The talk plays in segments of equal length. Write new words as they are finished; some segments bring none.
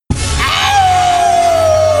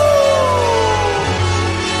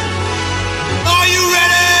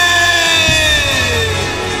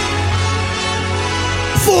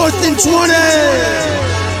4th and 20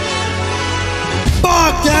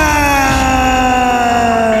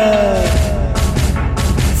 podcast.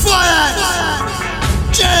 Fire,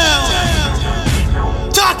 jail,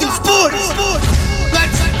 talking sports.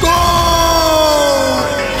 Let's go.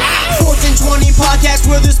 4th and 20 podcast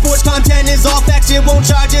where the sports content is all facts. It won't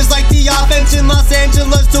charge us like the offense in Los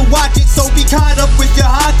Angeles to watch it. So be caught up with your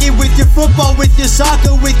hockey, with your football, with your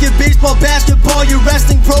soccer, with your baseball, basketball, your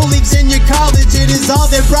wrestling, pro leagues, and your college. It is all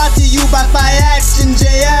they're brought to you by Fiats and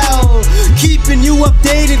JL. Keeping you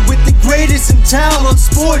updated with the greatest in town on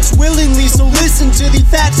sports willingly. So listen to the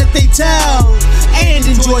facts that they tell and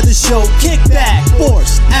enjoy the show. Kick back,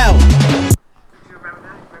 force out. Do you remember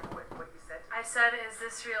that? Remember what you said? I said, is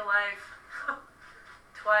this real life?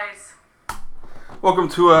 Twice. Welcome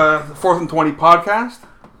to the 4th and 20 podcast.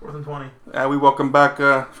 4th and 20. We welcome back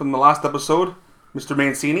from the last episode, Mr.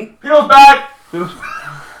 Mancini. Peel's back!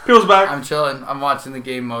 Peel's back. I'm chilling. I'm watching the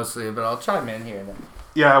game mostly, but I'll chime in here and there.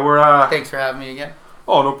 Yeah, we're... Thanks for having me again.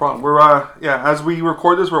 Oh, no problem. We're, as we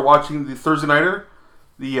record this, we're watching the Thursday Nighter,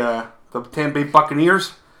 the Tampa Bay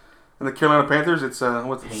Buccaneers and the Carolina Panthers. It's,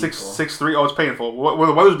 6-3. Oh, it's painful. Well,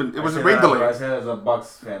 the weather's been... It was a rain delay. I said as a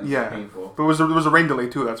Bucks fan, it's painful. But there was a rain delay,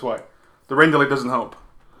 too, that's why. The rain delay doesn't help.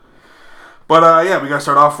 But, we gotta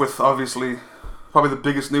start off with, obviously, probably the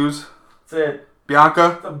biggest news. That's it.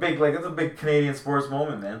 Bianca. It's a big Canadian sports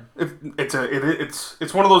moment, man.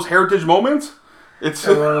 It's one of those heritage moments. It's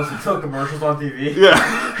one of those commercials on TV. Yeah.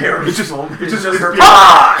 Heritage moment. It's just her.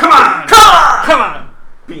 Come on!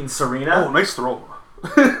 Beating Serena. Oh, nice throw.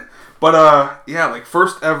 But like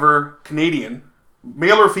first ever Canadian,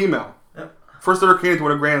 male or female. Yep. First ever Canadian to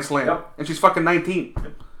win a Grand Slam, Yep. and she's fucking 19.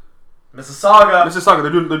 Yep. Mississauga.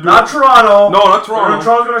 They're doing. Not Toronto. No, not Toronto.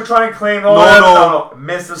 Toronto's gonna try and claim. No.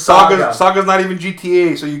 Mississauga. Sauga's not even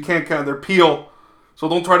GTA, so you can't count. They're Peel, so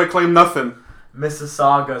don't try to claim nothing.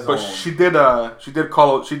 Mississauga's But own. she did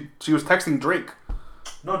call out. She was texting Drake.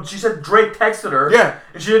 No, she said Drake texted her. Yeah.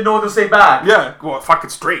 And she didn't know what to say back. Yeah, well, fuck,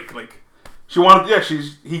 it's Drake. Like, she wanted. Yeah,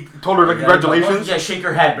 he told her like congratulations. Yeah, shake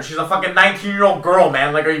her head, but she's a fucking 19-year-old girl,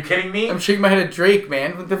 man. Like, are you kidding me? I'm shaking my head at Drake,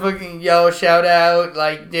 man, with the fucking shout out,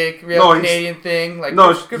 like Dick, real Canadian thing. Like,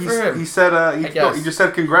 no, good for him. He said he just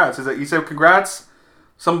said congrats. He said congrats.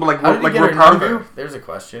 Something like How did he get we're her proud of number? you. There's a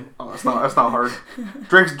question. Oh, that's not hard.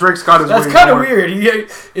 Drake's got his. That's way kind of more.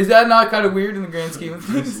 weird. Is that not kind of weird in the grand scheme of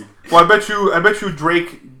things? Well, I bet you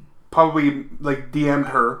Drake probably like DM'd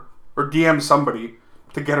her or DM'd somebody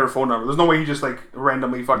to get her phone number. There's no way he just like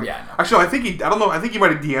randomly fucking. Yeah, no. Actually, I don't know. I think he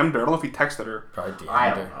might have DM'd her. I don't know if he texted her. Probably DM'd I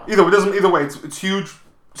don't her. know. Either way, it's huge.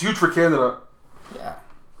 It's huge for Canada. Yeah.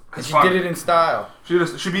 And It's she fun. did it in style.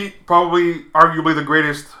 She'd be probably arguably the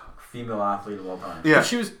greatest. Female athlete of all time. Yeah, If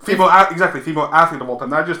she was female athlete of all time,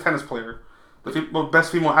 not just tennis player. The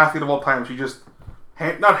best female athlete of all time. She just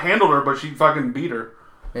not handled her, but she fucking beat her.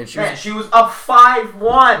 Man, she Man, was, she was up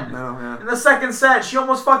 5-1 No, yeah. in the second set. She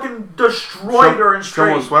almost fucking destroyed her in She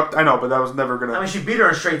straight. almost swept. I know, but that was never gonna. I mean, she beat her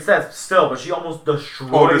in straight sets still, but she almost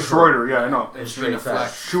destroyed destroyed her. Yeah, I know. in She straight was in a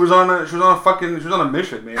sets. She was on a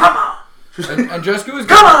mission, man. Come on! and Andreescu was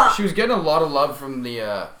Come on! she was getting a lot of love from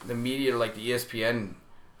the media, like the ESPN.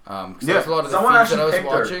 Yeah. That's a lot of the Someone feeds that I actually was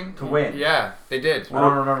picked her watching to win. Yeah, they did. I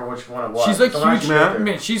don't remember which one it was. She's like Someone huge, actually picked her.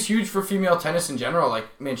 man. She's huge for female tennis in general.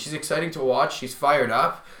 Like, man, she's exciting to watch. She's fired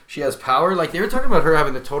up. She has power. Like, they were talking about her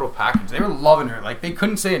having the total package. They were loving her. Like, they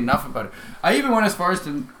couldn't say enough about her. I even went as far as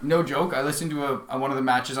to, no joke, I listened to one of the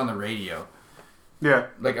matches on the radio. Yeah.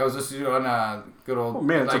 Like, I was listening to it on good old, Oh,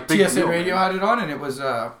 man, it's like a big TSN deal, radio man. had it on, and it was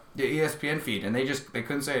the ESPN feed, and they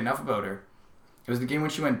couldn't say enough about her. It was the game when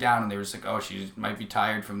she went down, and they were just like, oh, she might be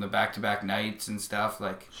tired from the back-to-back nights and stuff.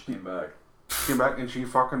 Like, She came back. Came back and she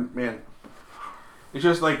fucking man. It's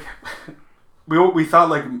just like we thought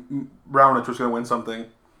like Raonic was gonna win something.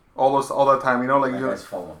 All that time, you know, like That guy's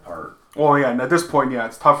falling apart. well, yeah. And at this point, yeah,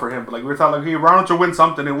 it's tough for him. But like we thought, like hey, Raonic will win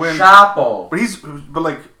something and win. Chapo. But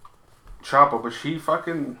like Chapo, but she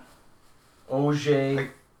fucking Ojay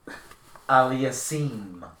Like-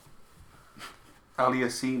 Aliassim.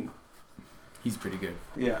 Aliassim. he's pretty good.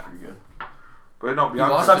 Yeah, Pretty good. but no, lost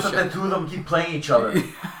Bianca. Sucks the that the shit. two of them keep playing each other.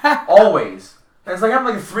 Always. And it's like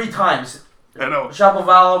happened like 3 times. I know.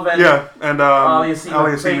 Shapovalov and Yeah, and Aliassim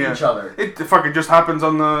Aliassim, playing yeah. each other. It fucking just happens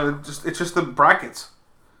on it's just the brackets.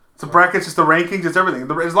 It's the brackets, it's the rankings, it's everything.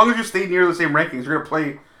 As long as you stay near the same rankings, you're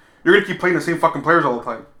gonna keep playing the same fucking players all the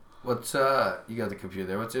time. What's you got the computer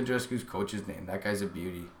there? What's Andreescu's coach's name? That guy's a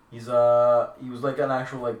beauty. He was like an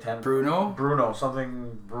actual like 10. Bruno? Bruno.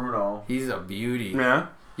 He's a beauty. Yeah.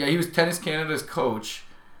 Yeah, he was Tennis Canada's coach.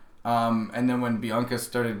 And then when Bianca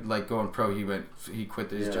started like going pro, he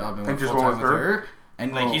quit his job and went just full went time with with her? her.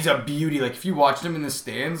 And like he's a beauty. Like if you watched him in the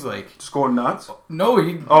stands, like Just going nuts. no,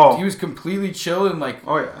 he Oh. he was completely chill and like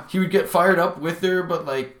Oh yeah. he would get fired up with her, but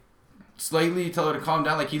like slightly tell her to calm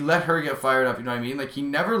down. Like he let her get fired up. You know what I mean? Like he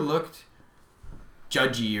never looked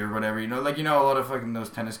judgy or whatever. You know, like a lot of fucking those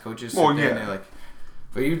tennis coaches. Sit Well, there and yeah. they like,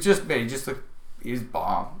 but he just looked. He was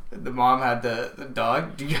bomb. The mom had the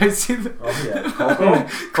dog. Do you guys see the? Oh yeah,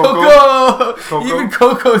 Coco. Coco. Even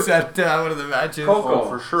Coco's at one of the matches. Coco Oh,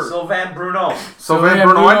 for sure. Sylvain Bruno. Sylvain Sylvain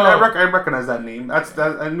Bruno. I Bruno. recognize that name.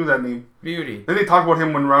 I knew that name. Beauty. Then they talked about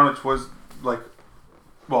him when Raonic was like,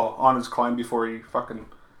 well, on his climb before he fucking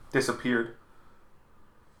disappeared.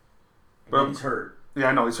 But he's hurt. Yeah,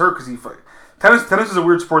 I know he's hurt because he tennis is a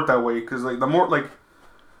weird sport that way because like the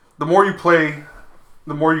more you play,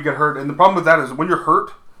 the more you get hurt, and the problem with that is when you're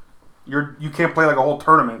hurt, you can't play like a whole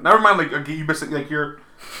tournament. Never mind like you basically like you're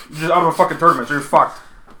just out of a fucking tournament, so you're fucked.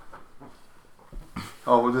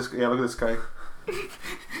 Oh, look at this guy.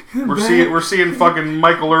 We're seeing fucking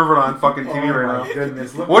Michael Irvin on fucking TV right now.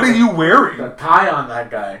 Goodness, look What at are you wearing? the tie on that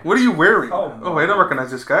guy? What are you wearing? Oh, Oh, I don't recognize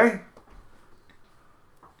this guy.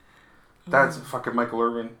 That's fucking Michael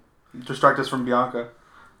Irvin. Distract us from Bianca.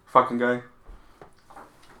 Fucking guy.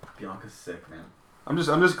 Bianca's sick, man. I'm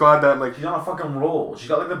just glad that like She's on a fucking roll. She's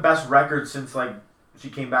got like the best record since like she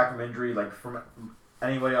came back from injury, like from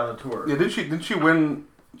anybody on the tour. yeah didn't she win?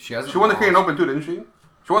 She hasn't She won the lost. Canadian Open too, didn't she?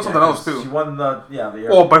 She won something else too. She won the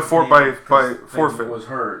Oh, by Canadian, 'cause forfeit. Thing was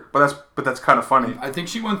hurt. But that's kind of funny. I think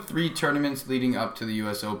she won 3 tournaments leading up to the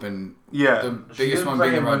U.S. Open. Yeah. The She biggest didn't one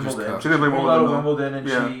play being the in Rogers Wimbledon. Cup. She didn't play Pulled out of Wimbledon, and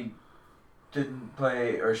Yeah. she didn't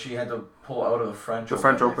play, or she had to pull out of the French The Open.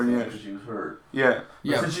 French I Open, think, yeah. because she was hurt. Yeah. But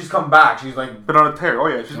Yeah, since she's come back, she's like Been on a tear. Oh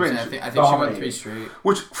yeah, she's I been. think she won dominated. 3 straight.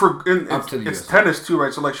 Which for Up to the it's US. tennis too,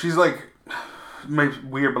 right? So like she's like maybe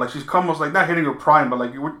weird, but like she's almost like not hitting her prime, but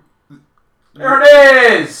like there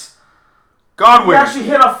it is. He Godwin. actually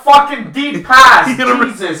hit a fucking deep pass. He hit a-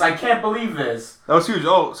 Jesus, I can't believe this. That was huge.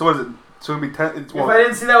 Oh, so what is it? So it'll be 10. It's, well, If I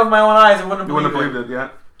didn't see that with my own eyes, I wouldn't you have wouldn't have believed believed it, yeah.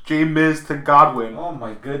 J Miz to Godwin. Oh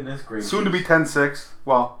my goodness gracious. Soon to be 10-6.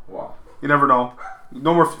 Well, Wow. you never know.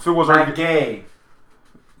 No more football's Not already gay.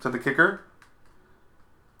 to the kicker.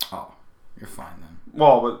 Oh, you're fine then.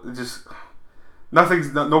 Well, but it just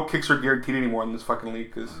no kicks are guaranteed anymore in this fucking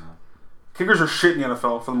league because kickers are shit in the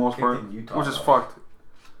NFL for the most Kicked part, in Utah, which is though. fucked.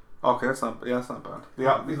 Okay, that's not bad.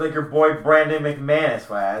 Yeah, He's like your boy Brandon McManus,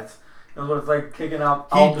 lads. Knows what it's like kicking out.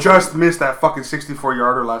 he just missed that fucking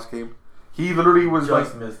 64-yarder last game. He literally was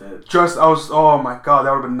just like missed it. oh my god,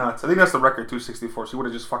 that would have been nuts. I think that's the record, 264. So he would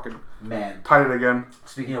have just fucking Man, tied it again.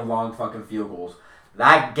 speaking of long fucking field goals,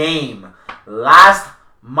 that game last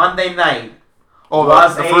Monday night Oh,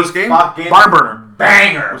 was the a first game, fucking barn burner.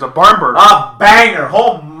 banger. It was a barn burner. A banger.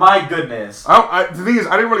 Oh my goodness. The thing is,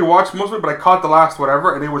 I didn't really watch most of it, but I caught the last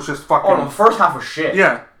whatever, and it was just fucking. Oh, no, the first half was shit.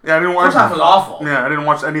 Yeah, I didn't watch. First half was awful. Yeah, I didn't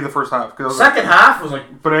watch any of the first half because Second half was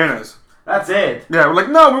like, bananas. that's it. Yeah, we're like,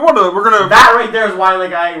 no, we're gonna. That right there is why,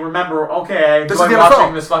 like, I remember. Okay, I This is enjoy the NFL.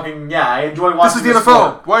 watching this fucking. Yeah, I enjoy This watching is the this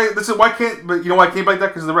NFL. sport. Why can't? But you know why I can't like that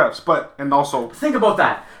because of the refs. But and also, Think about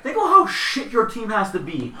that. Think about how shit your team has to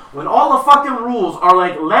be when all the fucking rules are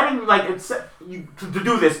like letting like it's you to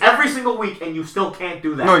do this every single week and you still can't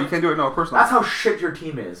do that. no, you can't do it. No, of course not. That's how shit your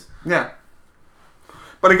team is. Yeah.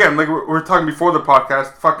 But again, like we were talking before the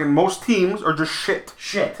podcast, fucking most teams are just shit.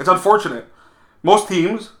 Shit. It's unfortunate. Most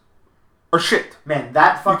teams are shit. Man,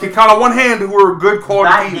 that You fucking can count on one hand who are good quality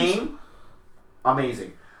that teams. game,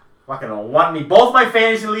 amazing. Fucking won me both my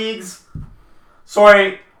fantasy leagues.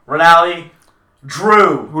 Sorry, Ronaldo.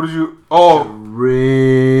 Drew. Who did you? Oh,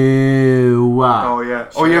 Drew. oh yeah.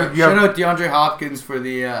 Oh, you have Shout out DeAndre Hopkins for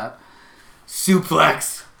the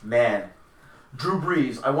suplex. Man. Drew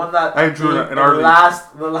Brees. I won that. I drew game in our the league.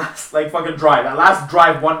 last like fucking drive. That last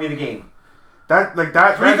drive won me the game. that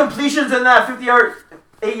 3 completions in that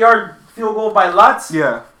 8-yard field goal by Lutz.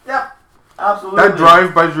 Yeah. Yep. Absolutely. That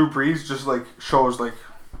drive by Drew Brees just like shows like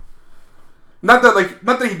not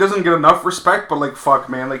that he doesn't get enough respect, but like fuck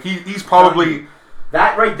man, like he's probably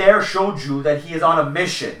That right there showed you that he is on a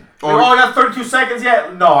mission. Oh, I got 32 seconds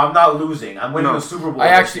yet. No, I'm not losing. I'm winning No. the Super Bowl.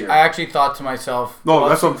 I this year. actually thought to myself. No,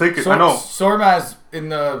 that's what I'm thinking. I know. Sormaz in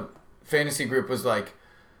the fantasy group was like,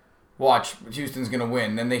 "Watch, Houston's gonna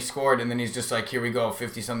win." Then they scored, and then he's just like, "Here we go,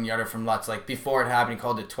 50-something yarder from Lutz." Like before it happened, he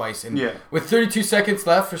called it twice, and Yeah. with 32 seconds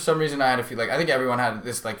left, for some reason I had a feel like I think everyone had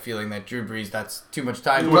this like feeling that Drew Brees that's too much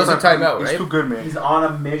time. Plus a timeout, He's right? too good, man. He's on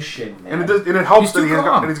a mission, man. And it helps He's that too he's got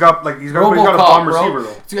calm. he's got a RoboCop, bomb bro. receiver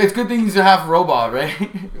though. It's good things to have robot, right?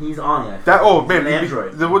 He's on it. That He's man, an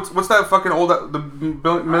android. what's that fucking old the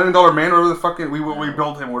 $1 million man, whatever the fucking we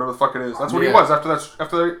built him, whatever the fuck it is. That's what he Yeah. was after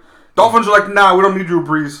the Dolphins are like, nah, we don't need Drew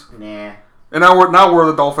Brees. Nah. And now we're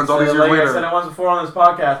the Dolphins all these years like later. I said it once before on this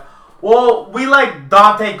podcast. Well, we like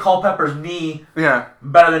Dante Culpepper's knee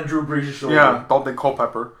better than Drew Brees' shoulder. Yeah, Dante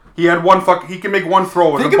Culpepper. He had he can make one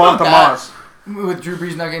throw with Think a bomb to about Moss. With Drew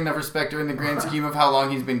Brees not getting enough respect in the grand scheme of how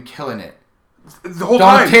long he's been killing it. The whole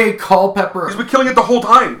time. Dante Culpepper. He's been killing it the whole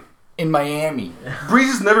time. In Miami.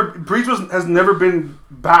 Brees has never been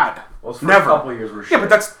bad. Well, his first never. couple years were shit. Yeah, but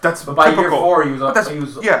that's But by typical. year 4, he was up.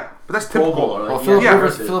 But that's typical. Bowler, Well,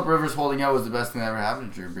 Philip Rivers holding out was the best thing that ever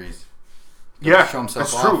happened to Drew Brees. Yeah, show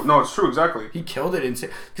himself that's off. true. No, it's true, exactly. He killed it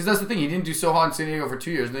because that's the thing. He didn't do so hot in San Diego for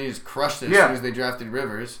 2 years, and then he just crushed it as soon as they drafted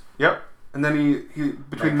Rivers. Yep. And then he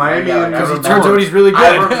between Miami and because he turns out he's really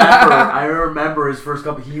good. I remember his first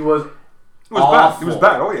couple. He was bad. He was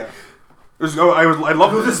bad. Oh yeah. I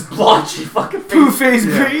love this blotchy fucking Poo-faced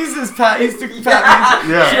Brees. His Pat used to shit up Pat.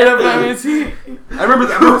 I remember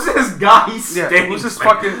that. Who's this guy? He stinks. Who's this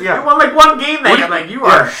fucking He won like one game that I'm like, you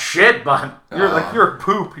are shit, bud. You're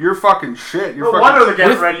poop. You're fucking shit. No wonder they're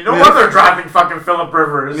getting ready. No wonder they're driving fucking Philip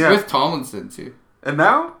Rivers. Yeah. With Tomlinson too. And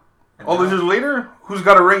now, all those years later, who's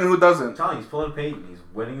got a ring and who doesn't? I'm telling you, he's pulling Peyton. He's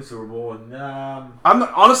winning the Super Bowl, and I'm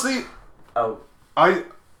not, honestly. Oh.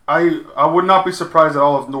 I would not be surprised at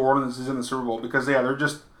all if New Orleans is in the Super Bowl because they're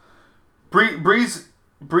just Breeze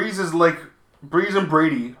is like Breeze and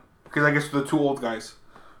Brady because I guess they're the two old guys.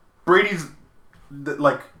 Brady's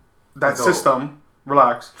like that system.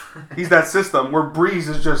 Relax. He's that system where Breeze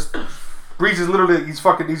is literally he's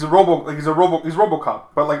RoboCop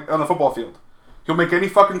but like on the football field. He'll make any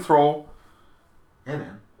fucking throw. Yeah,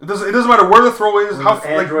 man. It doesn't matter where the throw is. How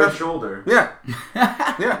Android shoulder. Yeah.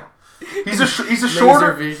 Yeah. He's a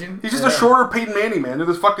shorter. Vision. He's just a shorter Peyton Manning, man. They're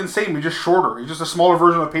the fucking same. He's just shorter. He's just a smaller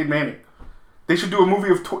version of Peyton Manning. They should do a movie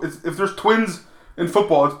of if there's twins in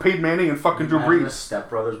football, it's Peyton Manning and fucking Drew Brees. A Step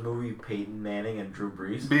Brothers movie, Peyton Manning and Drew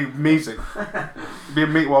Brees. Be amazing. Well,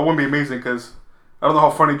 it wouldn't be amazing because I don't know how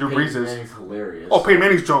funny Drew Brees is. Peyton Manning's hilarious. Oh, Peyton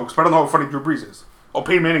Manning's jokes, but I don't know how funny Drew Brees is. Oh,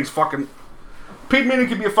 Peyton Manning's fucking. Peyton Manning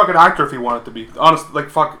could be a fucking actor if he wanted to be. Honest, like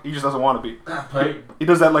fuck, he just doesn't want to be. He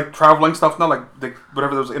does that like traveling stuff, not like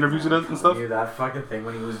whatever those interviews he does and stuff. Knew that fucking thing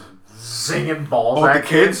when he was zinging balls. Oh, at the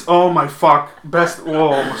kids! Oh my fuck, best!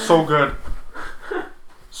 Whoa, so good,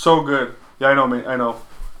 so good. Yeah, I know, man. I know.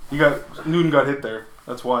 Newton got hit there.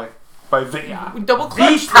 That's why by Vita. We double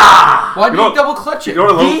clutched. Vita. Why did you double clutch it? You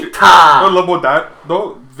know what I Vita. love about that?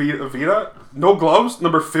 No, Vita, no gloves,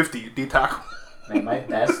 number 50, D tackle. Man, my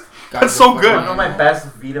best. That's so good. You know my best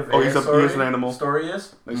Vita Vea he's an animal. story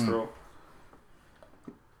is? Nice throw.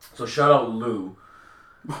 So shout out Lou.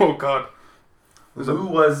 Oh god. Lou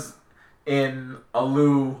was in a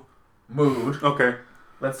Lou mood. Okay.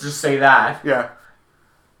 Let's just say that. Yeah.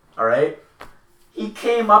 Alright? He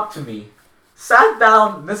came up to me, sat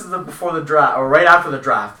down, this is before the draft, or right after the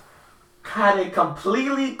draft, had a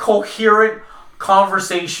completely coherent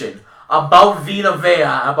conversation about Vita Vea,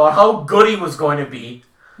 about how good he was going to be.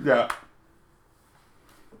 Yeah.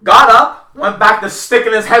 Got up, went back to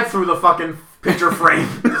sticking his head through the fucking picture frame,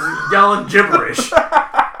 yelling gibberish.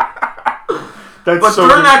 But so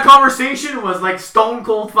during good. that conversation, it was like stone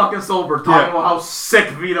cold fucking sober, talking about how sick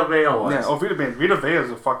Vita Vea was. Yeah. Oh, Vita Vea is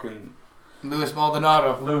a fucking. Louis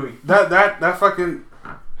Maldonado. Louis. That fucking.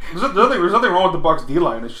 There's nothing wrong with the Bucks D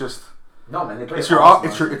line. It's just. No man, they play. It's your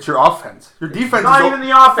offense. Your defense. Not is even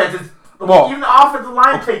the offense. It's even the offensive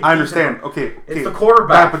line. Okay, I understand. Okay. It's the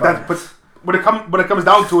quarterback. But when it comes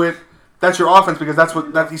down to it, that's your offense because that's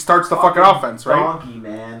what he starts the fucking offense, right? Donkey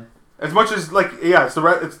man. As much as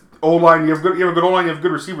it's O line. You have a good O line. You have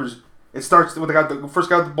good receivers. It starts with the first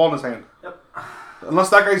guy with the ball in his hand. Yep. Unless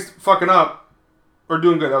that guy's fucking up or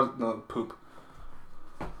doing good, that was poop.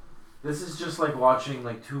 This is just like watching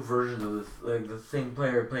like two versions of the same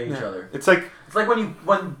player play each other. It's like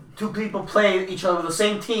when two people play each other with the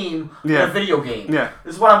same team in Yeah. a video game. Yeah.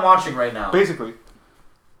 This is what I'm watching right now. basically.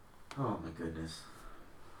 Oh my goodness.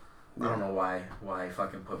 I don't know why I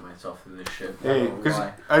fucking put myself through this shit. I Hey, don't know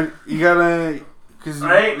why.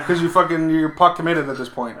 because you're puck committed at this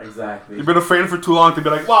point. Exactly. You've been a fan for too long to be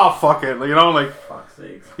like, wow, fuck it, like Fuck's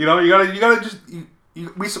sakes. you gotta just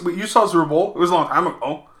you saw Super Bowl. It was a long time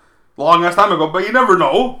ago. Long ass time ago, but you never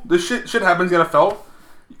know. This shit happens in the NFL.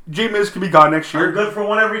 J-Miz could be gone next year. I'm good for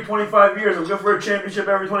one every 25 years. I'm good for a championship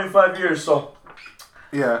every 25 years. So,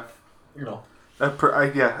 Yeah. you know. As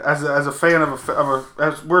a fan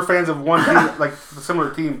as we're fans of one team, like a similar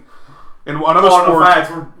team, in another Oh, sport. no,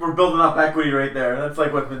 facts. We're building up equity right there. That's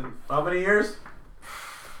like what been how many years?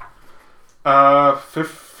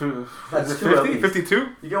 50, That's two at least. 52?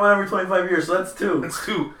 You get one every 25 years, so that's two. That's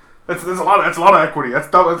two. That's a lot of equity. That's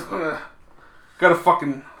double. Gotta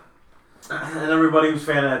fucking. And everybody who's a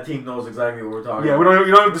fan of that team knows exactly what we're talking about. Yeah,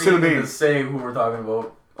 you don't have to say the We don't name. need to say who we're talking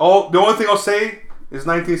about. The only thing I'll say is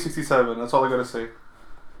 1967. That's all I gotta say.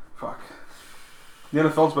 Fuck. The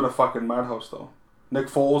NFL's been a fucking madhouse though. Nick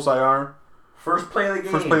Foles, IR. First play of the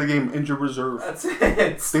game. First play of the game, injured reserve. That's it.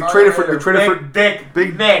 They traded for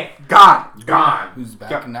Big Nick. Gone. Who's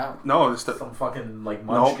backing out? No, it's Some fucking like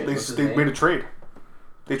no. munchkin. They What's his they name? made a trade.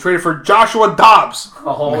 They traded for Joshua Dobbs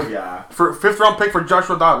Oh yeah. for 5th round pick for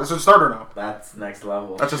Joshua Dobbs. It's a starter now. That's next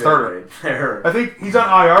level. That's a shit starter. right there. I think he's on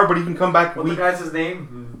IR, but he can come back What the week. guy's his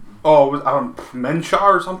name? Oh, it was Menshaw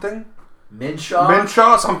or something. Minshaw.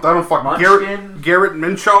 Minshaw, something. I don't fucking Munchkin? Garrett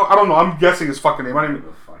Minshaw. I don't know. I'm guessing his fucking name. I don't even.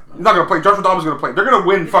 He's not gonna play. Joshua Dobbs is gonna play. They're gonna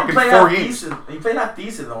win fucking 4 games. He played half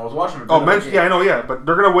decent though. I was watching him. Oh, yeah, I know, yeah, but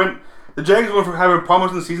they're gonna win. The Jags went from having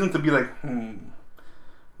problems in the season to be like,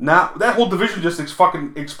 Now that whole division just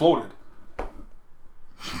fucking exploded.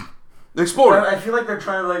 It exploded. I feel like they're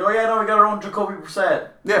trying to like, oh yeah, no, we got our own Jacoby Brissett.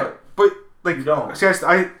 Yeah, but like, You don't. see,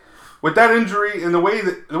 I with that injury and the way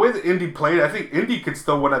that Indy played, I think Indy could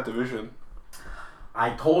still win that division.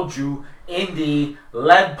 I told you, Indy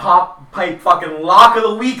lead pipe fucking lock of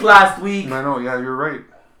the week last week. I know, yeah, you're right.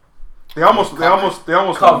 They almost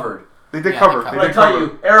Covered. They did Yeah, cover. they They But I did tell cover.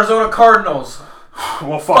 you, Arizona Cardinals.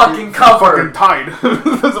 Well, fucking covered. Fucking tied.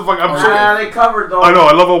 That's a fucking. I'm sure. Yeah, they covered though. I know.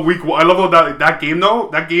 I love that game though.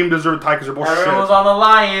 That game deserved a tie because they're both Everyone was shit. on the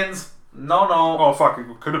Lions. No. Oh fuck!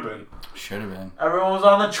 It could have been. Should have been. Everyone was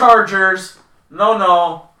on the Chargers.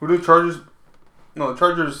 No. Who did the Chargers? No, the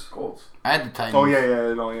Chargers. Colts. I had the Titans. Oh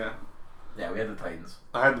yeah. Yeah, we had the Titans.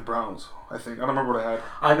 I had the Browns. I think I don't remember what I had.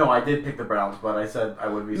 I know I did pick the Browns, but I said I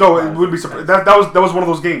would be. No, surprised it would be if the surprised. Titans- That was one of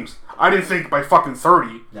those games. I didn't think by fucking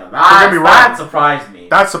 30. No, Don't get me wrong. that surprised me.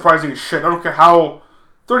 That's surprising as shit. I don't care how.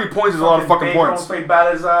 30 points is a lot of fucking Baker points. almost played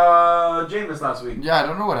bad as Jameis last week. Yeah, I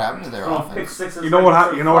don't know what happened to their Pick offense. sixes. You know what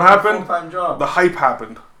happened? Full-time job. The hype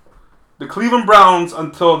happened. The Cleveland Browns,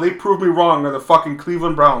 until they prove me wrong, are the fucking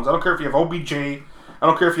Cleveland Browns. I don't care if you have OBJ. I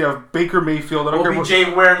don't care if you have Baker Mayfield. I don't care.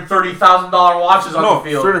 OBJ wearing $30,000 watches on the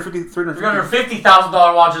field.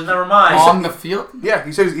 $350,000 watches. Never mind. On the field? Yeah,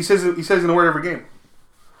 he says he's gonna wear it every game.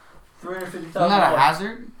 Isn't that a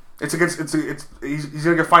hazard? It's against he's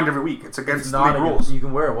gonna get fined every week. It's against It's the not league rules. You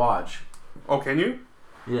can wear a watch. Oh, can you?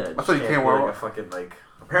 Yeah. I thought you can't wear like a a fucking like.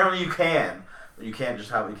 Apparently you can, but you can't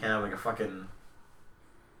just have. You can't have like a fucking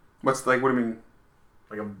What's like? What do you mean?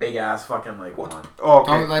 like a big ass fucking like one. Oh,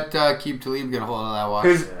 okay. Don't let Keeb Talib get a hold of that watch.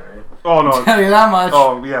 His. Yeah, right. Oh no. Tell you that much.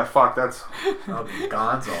 Oh yeah. Fuck. That's. That'll be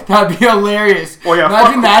Gonzo. That'd be hilarious. Oh yeah.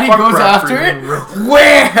 Imagine fuck, that he fuck goes Bradford. after it.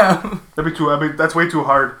 Wham! That'd be too. That's way too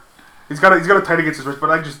hard. He's got a tight against his wrist, but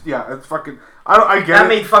I just it's fucking. I get That it.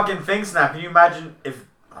 made fucking things snap. Can you imagine if?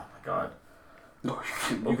 Oh my god. No, you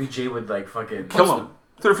can't. OBJ would like fucking Kill him.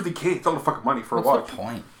 $350K. It's all the fucking money for a watch. What's the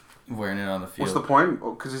point of wearing it on the field? What's the point?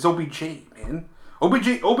 Because it's OBJ, man.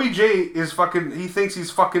 OBJ is fucking. He thinks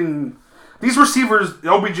he's fucking. These receivers,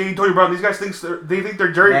 OBJ, Tony Brown, these guys think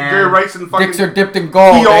they're Jerry Rice and fucking. Dicks are dipped in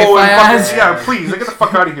gold. P.O. eh, and fans? fucking, yeah, please, like, get the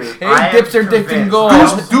fuck out of here. Hey, I am dips are dipped in convinced. gold.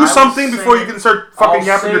 I will Do something say- before you can start fucking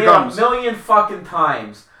yapping your gums. a million fucking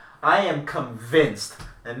times. I am convinced,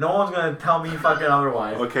 and no one's gonna tell me fucking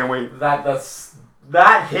otherwise. I can't wait.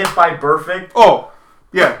 That hit by Perfect. Oh,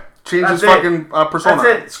 yeah. Change his That's it. fucking persona.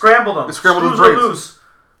 That's it. Scrambled him. It scrambled his Screws are brains. loose.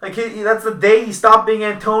 Like that's the day he stopped being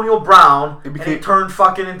Antonio Brown and he became- turned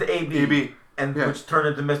fucking into AB. AB. And Yeah. which turned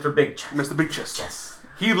into Mr. Big Chest. Mr. Big Chest. Yes.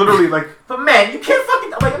 He literally, like. But man, you can't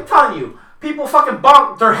fucking like I'm telling you, people fucking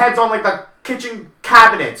bonk their heads on like the kitchen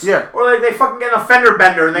cabinets. Yeah. Or like they fucking get a fender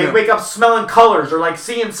bender and they Yeah. wake up smelling colors or like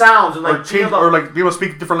seeing sounds and like Or change, or like be able to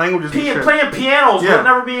speak different languages and shit. playing pianos Yeah. but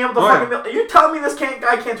never being able to Oh, fucking. You telling me this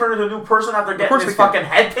guy can't turn into a new person after getting course his he can. fucking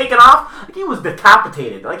head taken off? Like he was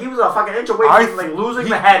decapitated. Like he was a fucking inch away from like losing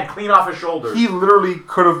the head clean off his shoulders. He literally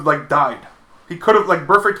could have like died. He could have like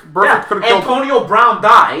perfect yeah, could have killed him. Antonio Brown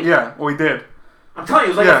died. Yeah, well he did. I'm telling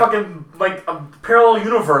you, it was like Yeah. a fucking like a parallel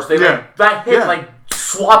universe. They Yeah. like that hit Yeah. like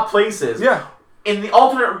swap places. Yeah, In the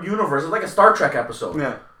alternate universe, it's like a Star Trek episode.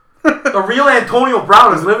 yeah. The real Antonio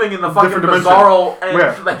Brown is living in the fucking Different dimension. Bizarro and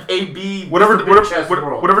Yeah. like AB Whatever, Mr. Big Chest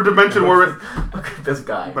world. whatever dimension we're in, Look at this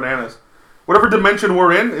guy. bananas. Whatever dimension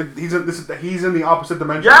we're in, he's in the opposite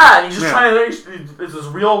dimension. Yeah, and he's just trying to. He's this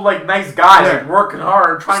real like nice guy, Yeah. like working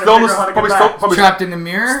hard, trying Still to in figure the, out how to probably get still, back. probably Trapped in the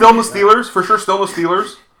mirror? still in the Steelers for sure. Still in the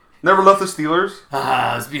Steelers. Never left the Steelers.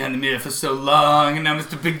 I was behind the mirror for so long, and now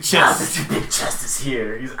Mr. Big Ah, Chest. Mr. Big Chest is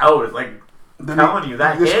here. He's out. It's like Then telling you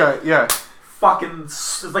that this hit. guy, yeah, Fucking,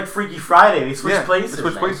 it's like Freaky Friday. They switch places. They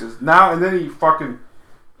switch man. places now, and then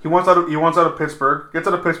he wants out of Pittsburgh. Gets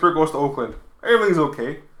out of Pittsburgh, goes to Oakland. Everything's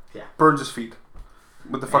okay. Yeah. Burns his feet.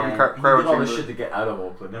 with the fucking And cryo he did all this chamber. shit to get out of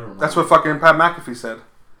Oakland. Never mind. That's what fucking Pat McAfee said.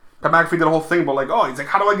 Pat McAfee did a whole thing about like, oh, he's like,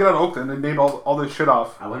 how do I get out of Oakland? And they named all this shit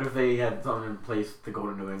off. I wonder if they had something in place to go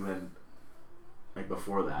to New England, like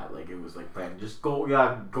before that. Like it was like planned. Just go,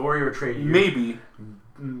 go where you're trading. Maybe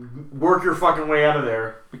Work your fucking way out of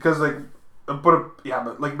there. because like, but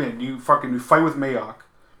like man, you fight with Mayock,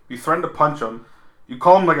 you threaten to punch him, you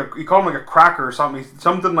call him like a cracker or something.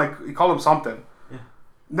 You call him something. Yeah.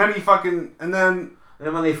 And then he fucking and then. And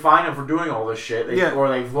then when they fine him for doing all this shit, or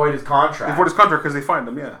they void his contract. They void his contract because they fined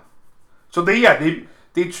him. Yeah. So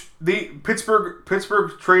Pittsburgh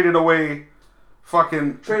traded away,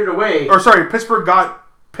 traded away. or sorry, Pittsburgh got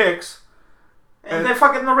picks. And then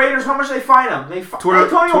fucking the Raiders, how much did they fine him? Antonio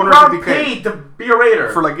 250K. Brown paid to be a Raider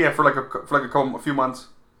For a few months.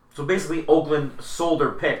 So basically, Oakland sold their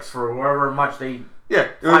picks for however much they. Yeah,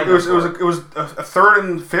 it was a third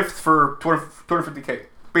and fifth for 250K.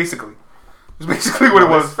 Basically, it was basically what it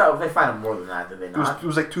was. They fined him more than that, did they not? It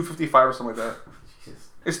was like 255 or something like that. Jesus.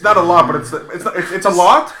 It's not a lot, but it's a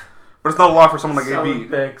lot, but it's not a lot for someone like Selling AB.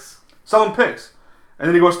 picks. Selling picks, and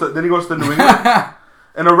then he goes to New England,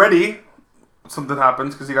 and already something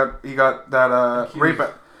happens because he got that rape.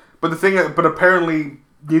 But apparently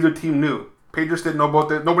neither team knew. Patriots didn't know about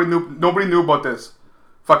this. Nobody knew about this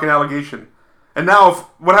fucking allegation. And now,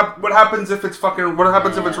 what happens if it's fucking? What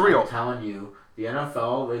happens if it's real? I'm telling you, the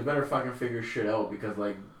NFL, they better fucking figure shit out because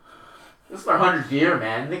like this is their 100th year,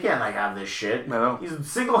 man. They can't like have this shit. No. He's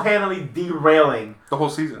single-handedly derailing The whole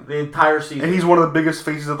season. the entire season. And he's one of the biggest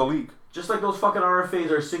faces of the league. Just like those fucking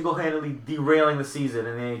RFAs are single-handedly derailing the season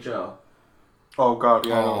in the NHL. Oh God,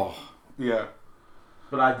 yeah, Oh. yeah.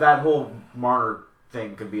 But that whole Marner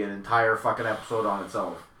thing could be an entire fucking episode on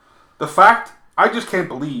itself. The fact I just can't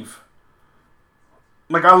believe.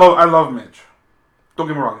 Like I love Mitch. Don't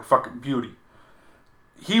get me wrong, fucking beauty.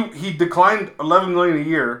 He declined $11 million a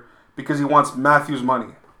year because he wants Matthews'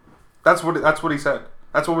 money. That's what he said.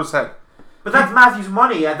 That's what was said. But that's Matthews'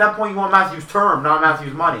 money. At that point, you want Matthews' term, not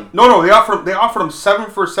Matthews' money. No, they offered him 7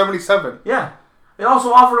 for 77. Yeah. They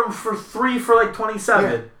also offered him for 3 for like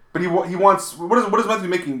 27. Yeah. But he wants what is Matthews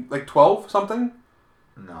making, like 12 something?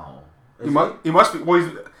 No. He must be.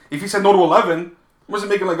 Well, if he said no to 11, he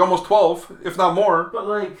wasn't making like almost 12, if not more. But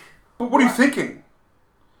like, But what are you thinking?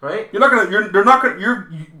 right? You're not gonna.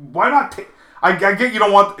 Why not take? I get you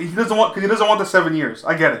don't want. He doesn't want because he doesn't want the 7 years.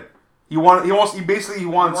 I get it. He wants. He wants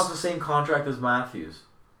the same contract as Matthews.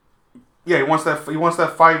 Yeah, he wants that. He wants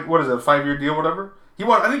that 5. What is it? 5-year deal, whatever.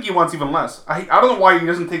 I think he wants even less. I don't know why he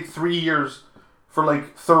doesn't take 3 years for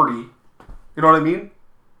like 30. You know what I mean?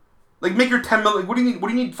 Like make your 10 million. What do you need? What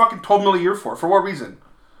do you need fucking 12 million a year for? For what reason?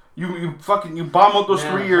 You bomb out those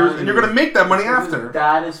 3 years and you're gonna make that money after. His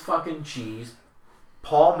dad is fucking cheesed.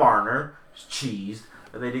 Paul Marner is cheesed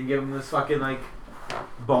that they didn't give him this fucking like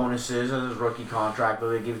bonuses as his rookie contract that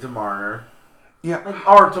they gave to Marner. Yeah. Like,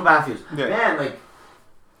 or to Matthews. Yeah. Man, like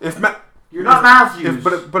you're if- not Matthews.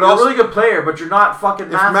 but you're also- a really good player, but you're not fucking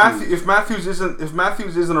Matthews. If Matthews isn't around, if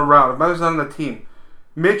Matthews is not on the team,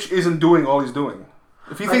 Mitch isn't doing all he's doing.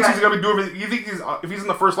 If he thinks he's gonna be doing, if he's in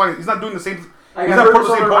the first line, he's not doing the same. Like, He's I not heard putting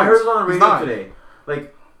the same this points. on the He's radio not. today.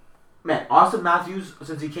 Like, man, Austin Matthews,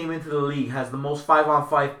 since he came into the league, has the most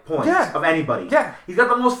 5-on-5 points of anybody. Yeah. He's got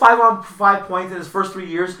the most 5-on-5 points in his first 3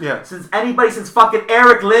 years Yeah. since fucking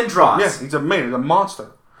Eric Lindros. Yeah, he's a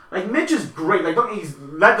monster. Like, Mitch is great. Like, he's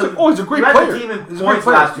he's a great led player. the team in He's a great points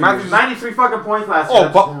player. last year. Matthews- 93 fucking points last year.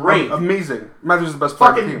 That's great. Amazing. Matthews is the best player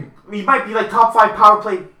on the Fucking, team. he might be like top 5 power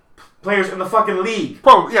play players in the fucking league.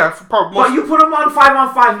 Probably. But you put him on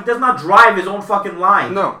 5-on-5, he does not drive his own fucking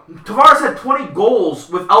line. No. Tavares had 20 goals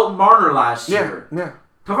without Marner last year. Yeah.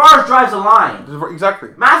 Tavares drives a line. Exactly.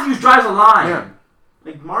 Matthews drives a line. Yeah.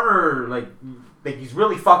 Like Marner, like he's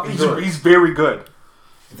really fucking good. He's very good.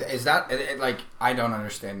 Is that like I don't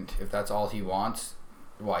understand if that's all he wants,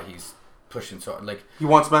 why he's pushing so like. He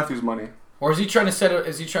wants Matthews' money. Or is he trying to set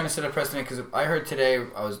a precedent? Because I heard today,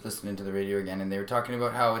 I was listening to the radio again, and they were talking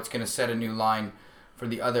about how it's going to set a new line for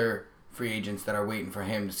the other free agents that are waiting for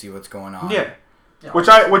him to see what's going on. Yeah. Yeah.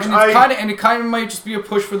 And it kind of might just be a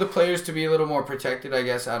push for the players to be a little more protected. I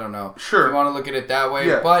guess I don't know. Sure. If you want to look at it that way,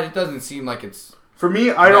 Yeah. but it doesn't seem like it's. For me,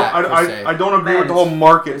 I don't agree with the whole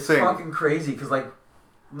market it's thing. fucking crazy because like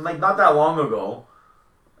not that long ago,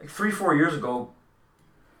 like 3-4 years ago,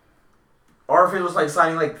 RFA was like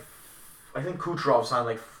signing like. I think Kucherov signed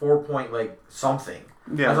like 4 point like something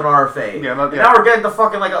as an RFA. Yeah, and now we're getting to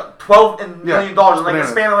fucking like $12 million in like bananas.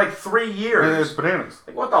 a span of like 3 years. And it's bananas.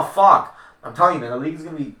 Like what the fuck? I'm telling you, man, the league's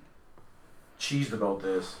gonna be cheesed about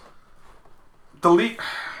this The league.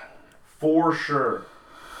 for sure.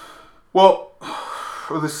 Well,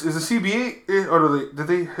 Is the CBA or did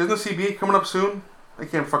they? Isn't the CBA coming up soon? I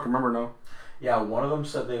can't fucking remember now. Yeah, one of them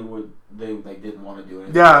said they like didn't want to do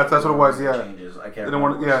anything. Yeah, that's what it was. Yeah, changes. I can't they didn't remember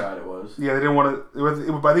want. which Yeah, side it was. yeah, they didn't want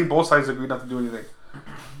to. I think both sides agreed not to do anything.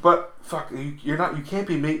 But fuck, you're not. You can't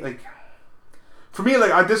be made like. For me,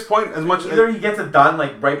 like at this point, as much either he gets it done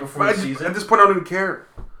like right before the season. At this point, I don't even care.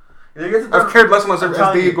 Either he gets it done, I've cared less and less as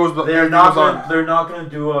the day goes. They're not gonna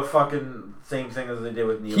do a fucking same thing as they did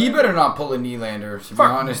with Nylander. He better not pull a Nylander, to be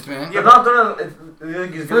honest, man. They're not gonna.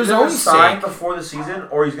 He's For his gonna own sign sake. before the season,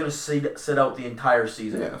 or he's gonna sit out the entire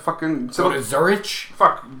season. Yeah, fucking. Go to Zurich.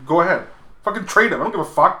 Fuck, go ahead. Fucking trade him. I don't give a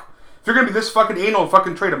fuck. If you're gonna be this fucking anal,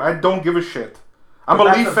 fucking trade him. I don't give a shit. I'm a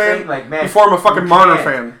Leaf fan like, man, before I'm a fucking Marner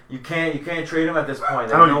fan. You can't trade him at this point.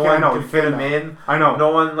 Like, I know no you can't. one can fit him in. I know.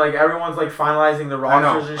 No one, like, everyone's like finalizing the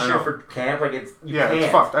rosters and I shit know. for camp. Like, it's you Yeah, can't.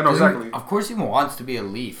 it's fucked. I know exactly. Of course, he wants to be a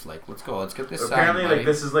Leaf. Like, let's go. Let's get this. Apparently, signed, like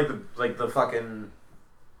this is like the fucking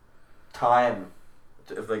time.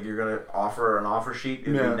 If like you're gonna offer an offer sheet,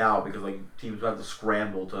 it'd be now because like teams have to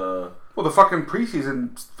scramble to. Well, the fucking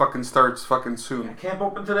preseason fucking starts fucking soon. Camp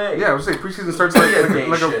open today. Yeah, I was saying preseason starts like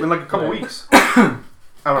in like a couple weeks. I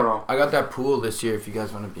don't know. I got that pool this year. If you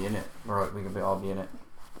guys want to be in it, or we can all be in it.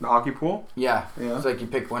 The hockey pool? Yeah. Yeah. It's like you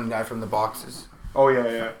pick one guy from the boxes. Oh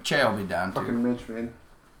yeah. Che will be down too. Fucking Mitch, man.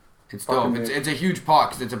 It's fucking dope. It's a huge pot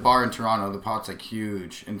because it's a bar in Toronto. The pot's like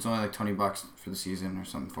huge, and it's only like $20 for the season or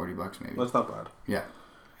something, $40 maybe. That's not bad. Yeah.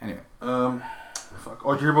 Anyway. Fuck.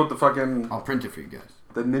 Oh, did you hear about the fucking? I'll print it for you guys.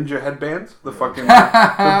 The ninja headbands. The fucking.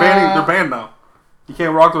 They're banned now. You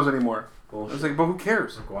can't rock those anymore. Bullshit. It's like, but who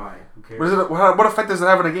cares? Like, why? Who cares? What is it? What effect does it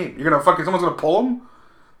have in a game? You're gonna fucking someone's gonna pull them.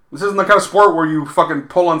 This isn't the kind of sport where you fucking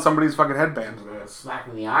pull on somebody's fucking headband. Smack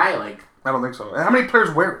in the eye, like. I don't think so. And how many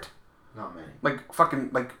players wear it? Not many. Like fucking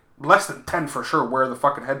like less than 10 for sure wear the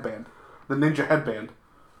fucking headband, the ninja headband.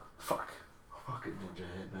 Fuck. Fucking ninja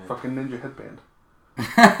headband. Fucking ninja headband.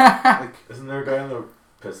 Like, isn't there a guy on the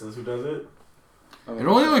Pistons who does it? It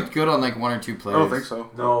only looked good on like one or two players. I don't think so.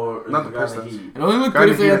 No, not the guy on Pistons. Heat. It only looked Guy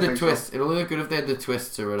good if they Heat, I had the think so. twist. It only looked good if they had the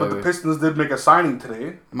twists or whatever. But the Pistons did make a signing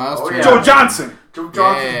today. Miles Oh, Turner. yeah. Joe Johnson. Joe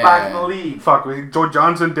Johnson's Yeah. back in the league. Fuck, Joe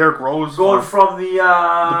Johnson, Derrick Rose. Going from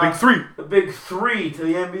the big three. The big three to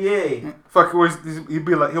the NBA. Fuck,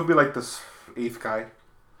 he'll be like this eighth guy.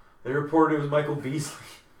 They reported it was Michael Beasley,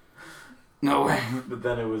 No way. but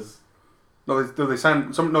then it was. No, they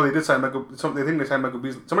signed some. No, they did sign Michael. They think they signed Michael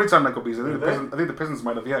Beasley. Somebody signed Michael Beasley. I think the Pistons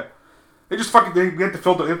might have. Yeah, they just fucking they have to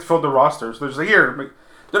fill the roster. So they're just like, here.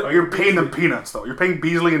 You're paying them peanuts though. You're paying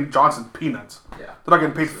Beasley and Johnson peanuts. Yeah. They're not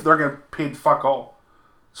getting paid. They're not getting paid fuck all.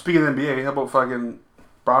 Speaking of the NBA, how about fucking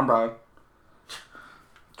Brown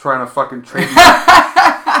trying to fucking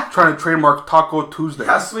trademark Taco Tuesday?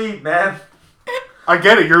 How sweet, man. I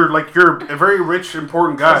get it. You're a very rich,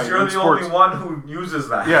 important guy. Because you're in the sports. only one who uses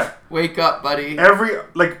that. Yeah. Wake up, buddy. I don't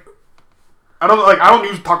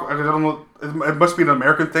use Taco. I don't know. It must be an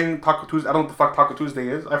American thing. Taco Tuesday. I don't know what the fuck Taco Tuesday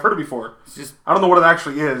is. I've heard it before. It's just I don't know what it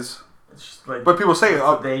actually is. It's just like. But people say it.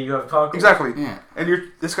 the day you have tacos. Exactly. yeah.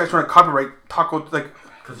 And this guy's trying to copyright Taco. Like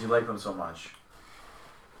Because you like them so much.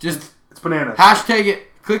 Just it's bananas. hashtag it.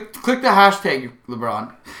 Click the hashtag,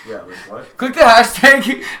 LeBron. Yeah, like what? Click the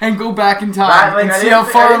hashtag and go back in time and see how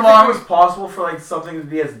far I didn't along. think it was possible for like something to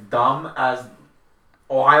be as dumb as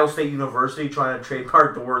Ohio State University trying to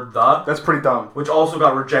trademark the word "the," That's pretty dumb. which also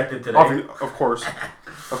got rejected today. Of course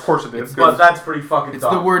it did. But that's pretty fucking It's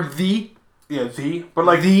dumb. the word "the." Yeah, but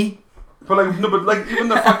like The. even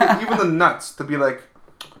the nuts to be like,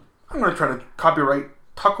 I'm gonna try to copyright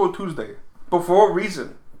Taco Tuesday, but for what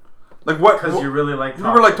reason? Like what? Because you really like. You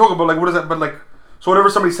were like talking about like what is that? But like, so whenever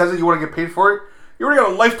somebody says it, you want to get paid for it. You already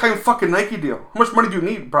got a lifetime fucking Nike deal. How much money do you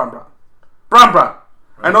need, Brown? Right.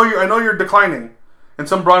 I know you're declining, and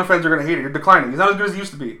some Braun fans are gonna hate it. You're declining. He's not as good as he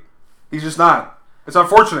used to be. He's just not. It's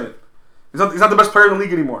unfortunate. He's not the best player in the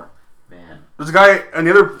league anymore. Man, There's a guy on the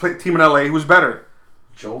other team in LA who's better.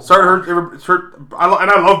 Joe. Started hurt. I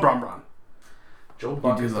love Braun. Joe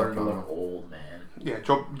Buck do is love starting to Braun. look old, man. Yeah,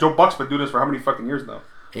 Joe Buck's been doing this for how many fucking years now?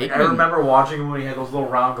 Like, I remember watching him when he had those little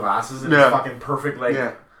round glasses and his fucking perfect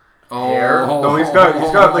hair. No, he's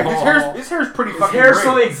got like his hair's pretty His fucking hair's gray.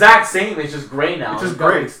 still the exact same. It's just gray now. It's just He's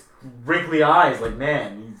got, gray. like, wrinkly eyes. Like,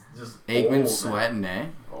 man, he's just Aikman's old, sweating, eh?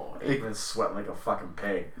 Man. Oh, Aikman's sweating like a fucking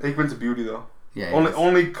pig. Aikman's a beauty though. Yeah.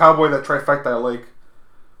 Only cowboy that trifecta I like.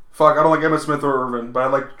 Fuck, I don't like Emmitt Smith or Irvin, but I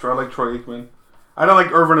like Troy Aikman. I don't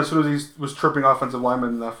like Irvin as soon as he was tripping offensive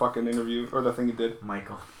lineman in that fucking interview or that thing he did.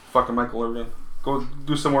 Michael. Fucking Michael Irvin. Go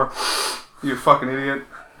do some more. You fucking idiot.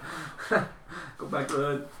 Go back to the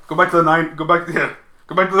hood. Go back to the nine. Go back to the hood.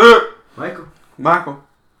 Michael. Michael.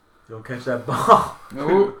 Don't catch that ball.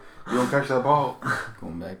 No. You don't catch that ball.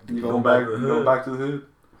 Going back. You Going go back back. to the You go hood. back to the hood.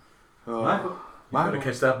 Michael, you Michael. gotta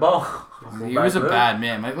catch that ball. He was a bad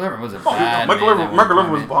man. Michael Irvin was a Oh, bad Michael man. Irvin. at Michael one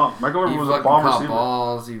Irvin was point, bomb. Michael man. Irvin He was a fucking bomb caught receiver.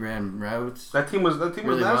 balls. He ran routes. That team was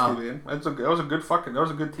Really nasty, well. man. That was a good fucking. That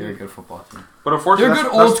was a good They're a team. good football team. But unfortunately, They're a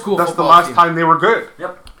that's, good old that's, school that's the football last team. time they were good.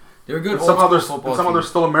 Yep. They're a good And old somehow school they're football somehow team. they're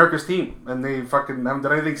still America's team, and they fucking haven't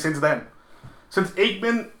done anything since then. Since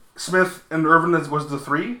Aikman, Smith, and Irvin was the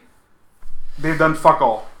three, they've done fuck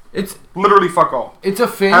all. It's Literally fuck all. a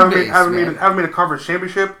fan Haven't base, man. made a conference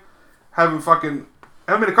championship. Haven't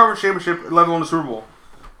made a conference championship, let alone a Super Bowl.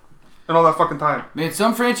 And all that fucking time. Man,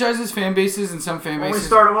 some franchises, fan bases, and some fan When we bases.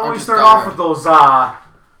 start are just off diehard. with those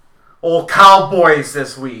old Cowboys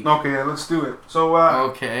this week. Okay, yeah, let's do it. So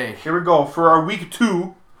Okay. here we go for our week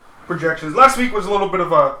 2 projections. Last week was a little bit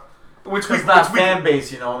of a which week? It's not Which week? fan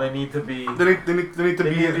base, you know. They need to be. They need to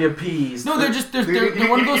be appeased. No, they're just they're you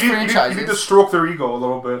one of those need franchises. to stroke their ego a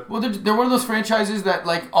little bit. Well, they're one of those franchises that,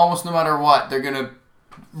 like, almost no matter what, they're gonna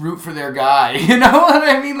root for their guy. You know what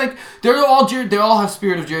I mean? Like, they all have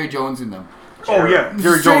spirit of Jerry Jones in them. Oh yeah,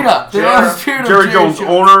 Jerry Straight Jones. up, they all have spirit of Jerry Jones,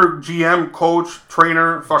 owner, GM, coach,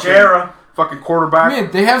 trainer, fucking quarterback. Man,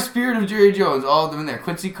 they have spirit of Jerry Jones. All of them in there.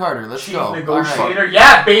 Quincy Carter, let's Chief go. All right. negotiator.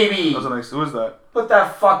 Yeah, baby. That was a nice. Who is that? Put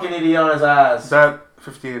that fucking idiot on his ass. Is that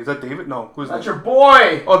 58? Is that David? No. Who's That's that? your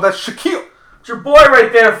boy. Oh, that's Shaquille. It's your boy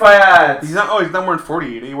right there, Fayad. He's not. Oh, he's not wearing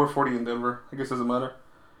 48. He wore 40 in Denver. I guess it doesn't matter.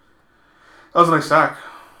 That was a nice sack.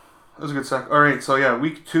 That was a good sack. All right, so yeah,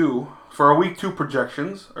 week 2 for our week 2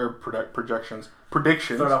 predictions.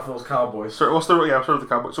 Predictions. Start off with those Cowboys. We'll start with the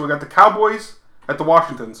Cowboys. So we got the Cowboys at the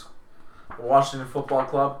Washingtons. The Washington Football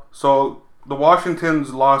Club. So the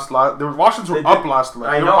Washingtons lost. The Washingtons were up last week.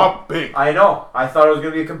 I They know. were up big. I know. I thought it was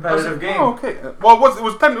going to be a competitive game. Oh, okay. Well, it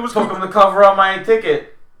was 10. It was. Took them to cover on my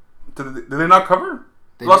ticket. Did they not cover?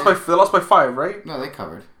 They They lost did. by 5, right? No, they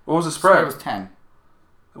covered. What was the Spread spread? was 10.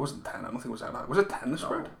 It wasn't 10. I don't think it was that high. Was it 10, the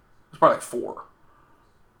spread? No. It was probably like 4.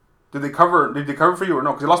 Did they cover for you or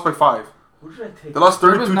no? Because they lost by 5. Who did I take? They lost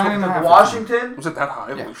Spread was 32 9.5. Washington. Was it that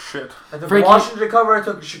high? Yeah. Holy shit. I took Frankie- Washington to cover. I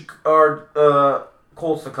took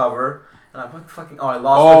Colts to cover. And I went fucking. Oh, I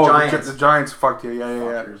lost Oh, the Giants. the Giants fucked you. Yeah.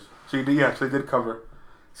 Fuckers. So you did, so they did cover.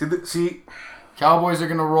 See, Cowboys are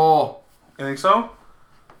gonna roll. you think so?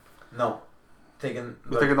 No. Taking.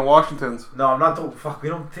 You're taking the Washingtons. No, I'm not. Fuck. We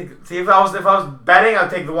don't take. See, if I was betting, I'd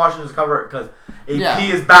take the Washington to cover because AP Yeah.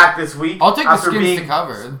 is back this week. I'll take the after Skins being to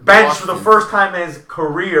cover. benched for the Washington. first time in his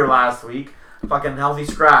career last week. Fucking healthy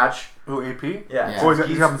scratch. Who, AP? Yeah. Oh,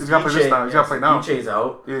 he's got to play this now. He's got to play now. Iche's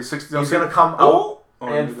out. Yeah, 60. He's gonna come out Oh,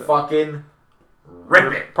 and he did that. fucking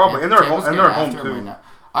rip it. Probably. Yeah, And they're at Tampa's home. And they're at getting home after him too.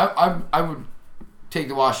 right now. I would take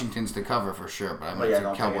the Washingtons to cover for sure, but I'm Oh gonna yeah, take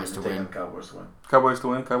no, Cowboys to taking win. the Cowboys to win. Cowboys to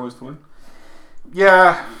win. Cowboys to win.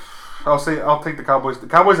 Yeah, I'll take the Cowboys. The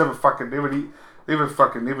Cowboys have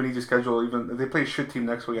an easy schedule. Even they play a shit team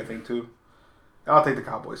next week, I think too. I'll take the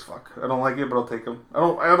Cowboys. Fuck, I don't like it, but I'll take them. I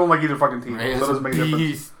don't like either fucking team. Reyes So it doesn't make a difference.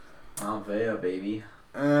 beast. Alvea, baby.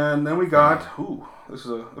 And then we got this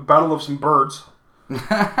is a battle of some birds.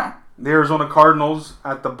 The Arizona Cardinals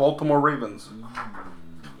at the Baltimore Ravens.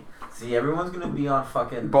 See, everyone's gonna be on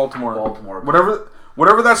fucking Baltimore.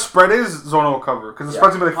 Whatever that spread is, Zona will cover because the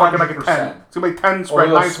spread's gonna be fucking like a 10. 100%. It's gonna be 10 spread,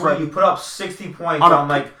 9 You spread put up 60 points On a- on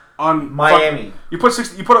like on Miami. You put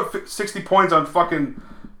up 60 points on fucking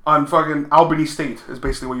Albany State is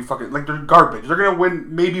basically what you fucking like. They're garbage. They're gonna win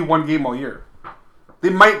maybe one game all year. They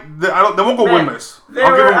might. They won't go Man, winless. They I'll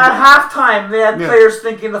give were them- at halftime. They had Yeah. players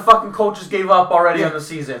thinking the fucking coaches gave up already Yeah. on the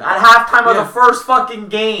season. At halftime of Yeah. the first fucking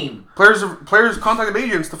game. Players contacted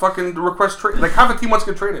agents to fucking request trade. Like half the team wants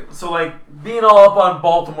to get traded. So like being all up on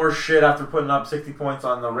Baltimore shit after putting up 60 points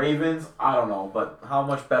on the Ravens, I don't know, but how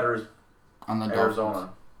much better is On the Dolphins. Arizona?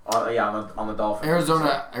 On the Dolphins.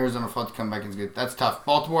 Arizona fought to come back is good. That's tough.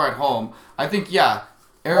 Baltimore at home. I think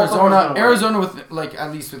Baltimore's gonna win. Arizona with like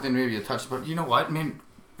at least within maybe a touch. But you know what? I mean,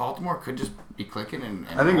 Baltimore could just be clicking and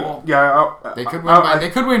I think. roll. Yeah. They could win. They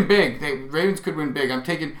could win big. Ravens could win big. I'm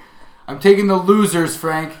taking the losers,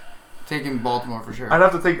 Frank. Taking Baltimore for sure. I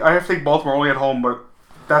have to take Baltimore only at home, but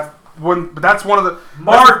that's one of the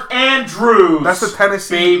Mark Andrews. That's the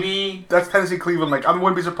Tennessee baby. That's Tennessee Cleveland. Like I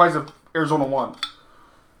wouldn't be surprised if Arizona won.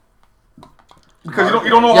 Because you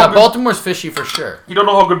don't know Yeah, how Baltimore's fishy for sure. you don't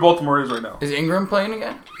know how good Baltimore is right now. Is Ingram playing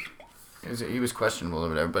again? He was questionable or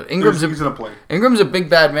whatever, but Ingram's He's gonna play. a big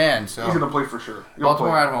bad man. So He's gonna play for sure. He'll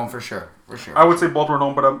Baltimore play. at home for sure. I would say Baltimore at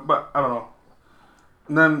home, but I don't know.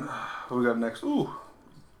 And then what we got next?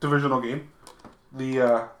 Divisional game.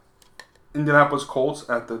 The Indianapolis Colts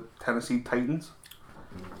at the Tennessee Titans.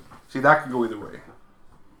 See, that could go either way.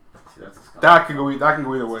 See, that's a skunky. That can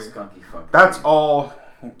go either way. Skunky fuck. That's all.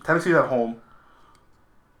 Tennessee's at home.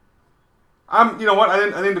 You know what?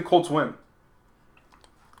 I think the Colts win.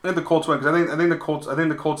 I think the Colts win because I think the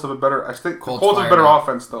Colts have a better. I think Colts the Colts have a better fired up.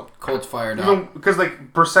 offense though. Colts fired Even up. because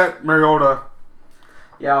like Brissett, Mariota.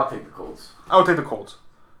 Yeah, I'll take the Colts. I would take the Colts.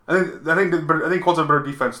 I think Colts have better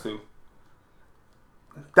defense too.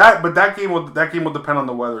 That game will depend on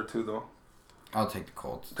the weather too though. I'll take the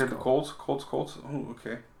Colts. Take the Colts. Oh,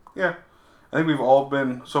 okay. Yeah, I think we've all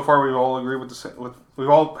agreed with we've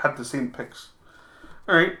all had the same picks.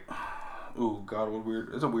 All right. Oh God, what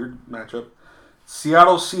weird! It's a weird matchup.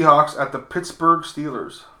 Seattle Seahawks at the Pittsburgh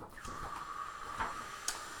Steelers.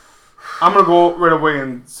 I'm gonna go right away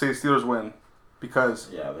and say Steelers win because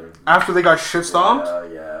after they got shit stomped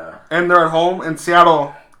and they're at home and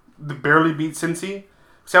Seattle barely beat Cincy.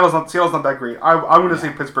 Seattle's not that great. I'm gonna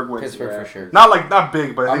say Pittsburgh wins. Pittsburgh for sure. Not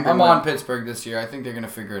big, but I think I'm on Pittsburgh this year. I think they're gonna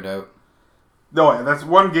figure it out. No, yeah, that's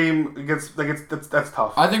one game against that's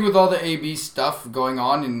tough. I think with all the AB stuff going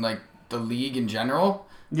on in like the league in general,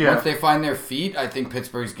 once they find their feet, I think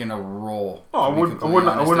Pittsburgh's gonna roll. Oh, I wouldn't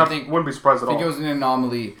be surprised at all. I think it was an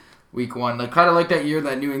anomaly week one, like kind of like that year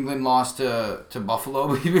that New England lost to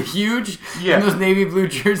Buffalo, huge. Yeah, and those navy blue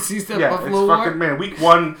jerseys that Buffalo wore. Fucking man. Week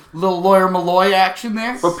one, little Lawyer Malloy action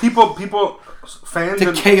there. But fans.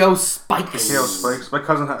 Takeo Spikes. Takeo Spikes. My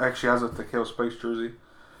cousin actually has a Takeo Spikes jersey.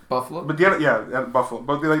 Buffalo. But Buffalo.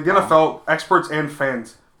 But the NFL experts and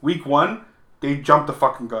fans, week one, they jumped the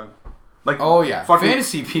fucking gun. Like fucking,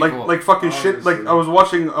 fantasy people. Like fucking shit. Like I was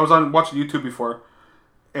watching YouTube before,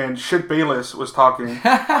 and Shit Bayless was talking,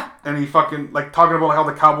 and he fucking like talking about how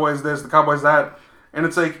the Cowboys this, the Cowboys that, and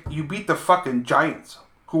it's like you beat the fucking Giants,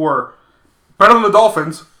 who are better than the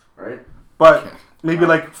Dolphins, right? But maybe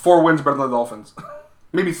like 4 wins better than the Dolphins,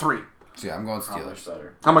 maybe 3. So yeah, I'm going Steelers.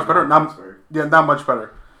 How much better? Not much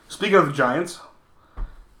better. Speaking of the Giants,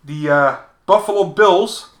 the Buffalo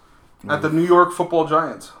Bills at the New York Football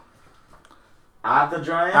Giants. At the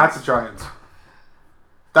Giants.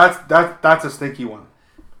 That's a sneaky one.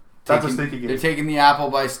 That's a sneaky game. They're taking the apple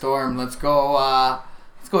by storm. Let's go.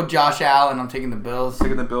 Let's go, Josh Allen. I'm taking the Bills.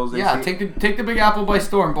 Taking the Bills. Yeah, take the big apple by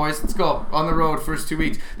storm, boys. Let's go on the road first 2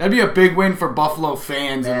 weeks. That'd be a big win for Buffalo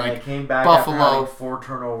fans and like they came back Buffalo. after having 4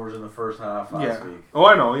 turnovers in the first half last week. Oh,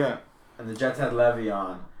 I know. Yeah. And the Jets had Levy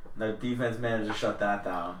on. The defense managed to shut that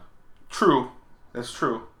down. True. That's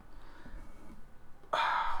true.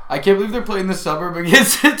 I can't believe they're playing the suburb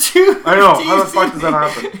against the two. I know. How the fuck does that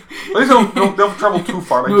happen? At least they don't travel too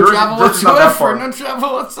far. Like, No travel Jersey's not that far. whatsoever. No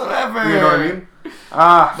travel whatsoever. You know what I mean?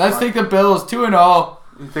 Let's take the Bills 2-0.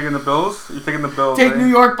 You taking the Bills? You're taking the Bills. Take New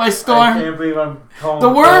York by I storm. can't believe I'm calling The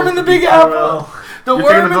worm in the Big Apple. The You're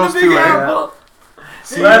worm taking the in the Bills Big too, eh? Apple.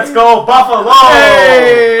 See, Let's go Buffalo!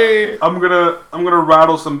 Hey! I'm gonna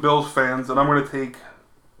rattle some Bills fans, and I'm gonna take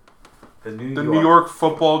The New York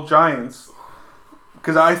Football Giants.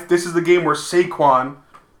 Because this is the game where Saquon,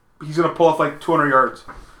 he's gonna pull off like 200 yards.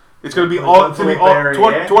 It's gonna be all 200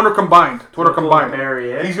 combined. 200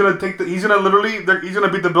 combined. He's gonna beat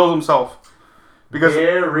the Bills himself. Because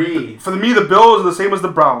for me, the Bills are the same as the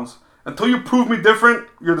Browns. Until you prove me different,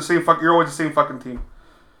 you're always the same fucking team.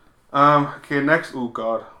 Okay, next. Oh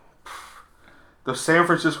God, the San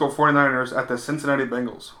Francisco 49ers at the Cincinnati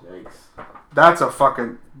Bengals. Yikes. That's a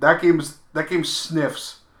fucking that game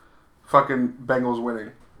sniffs. Fucking Bengals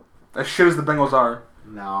winning. As shit as the Bengals are.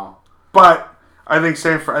 No. But I think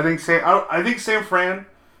San Fran,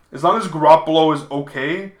 as long as Garoppolo is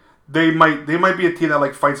okay, they might be a team that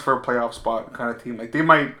like fights for a playoff spot kind of team. Like they're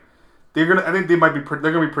gonna be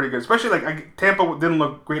pretty good. Especially like Tampa didn't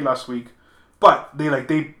look great last week, but they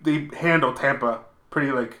handle Tampa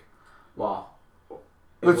pretty like. Wow.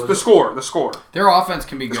 The score. Their offense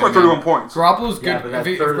can be good. They scored 31 points. Garoppolo's good. Yeah, if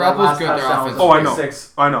Garoppolo's good, their offense. Oh, I know.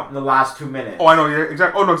 I In know. the last 2 minutes. Oh, I know. Yeah,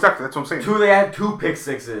 exactly. Oh, no, exactly. That's what I'm saying. They had 2 pick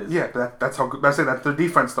sixes. Yeah, but that's how good. That's their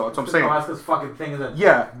defense, though. That's what I'm saying. Oh, that's this fucking thing is a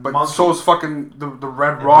Yeah, but monkey. so is fucking the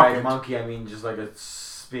Red And Rocket. by monkey, I mean just like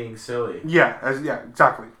being silly. Yeah,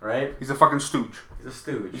 exactly. Right? He's a fucking stooge. He's a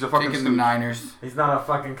stooge. He's a fucking Taking stooge. the Niners. He's not a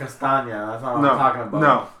fucking Castagna. That's not what I'm talking about.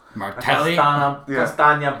 No. Martelli.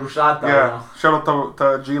 Castagna bruschetta. Yeah. Shout out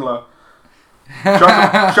to Gila.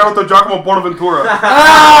 Shout out to Giacomo Bonaventura.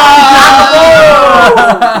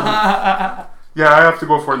 Yeah, I have to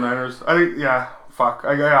go for Niners. I think, fuck.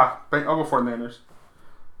 I'll go for Niners.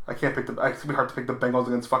 I can't pick it's be hard to pick the Bengals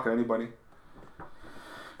against fucking anybody.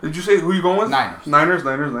 Did you say who you going with? Niners.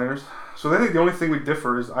 So I think the only thing we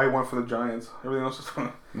differ is I went for the Giants. Everything else is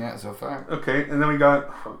fine. Yeah, so far. Okay, and then we got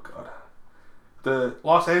the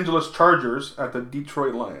Los Angeles Chargers at the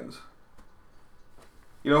Detroit Lions.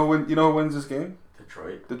 You know who wins this game?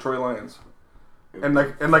 Detroit. Detroit Lions. and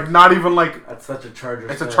not even like That's such a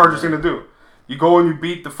Chargers. it's a Chargers thing to do. You go and you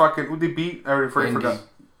beat the fucking who they beat? I already Indy. forgot.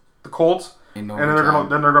 The Colts, In and then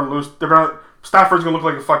they're gonna lose. Stafford's gonna look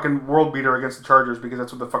like a fucking world beater against the Chargers because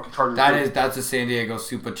that's what the fucking Chargers do. That's a San Diego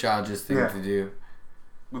Superchargers thing Yeah. to do.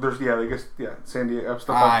 San Diego.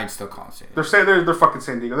 I'd still call it San Diego. They're fucking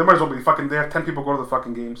San Diego. They might as well be fucking. They have 10 people go to the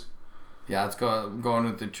fucking games. Yeah, let's go. Going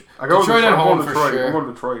with the I go Detroit at home for Detroit. sure. I'm going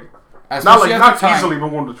to Detroit. Not Especially after tying- easily, but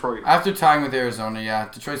I'm going to Detroit. After tying with Arizona, yeah,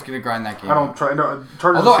 Detroit's gonna grind that game. I don't try. No,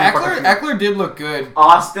 Chargers. Although are the same fucking Eckler did look good.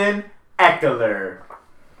 Austin Eckler.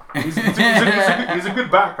 He's a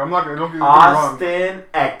good back. I'm not gonna don't get me wrong. Austin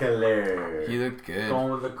Eckler. He looked good.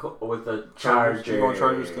 Going with the Chargers. You going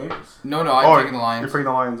Chargers too? No, I'm taking the You're Lions. taking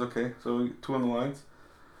the Lions. Okay, so 2 on the Lions.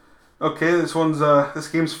 Okay, this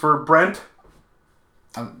game's for Brent.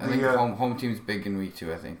 I think home team's big in week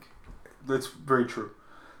 2. I think. That's very true.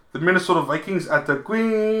 The Minnesota Vikings at the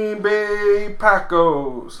Green Bay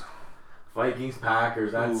Packers. Vikings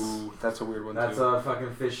Packers. That's a weird one. That's too. a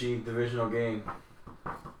fucking fishy divisional game.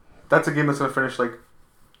 That's a game that's gonna finish like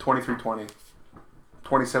 23-20,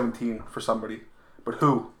 2017 for somebody. But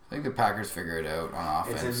who? I think the Packers figure it out on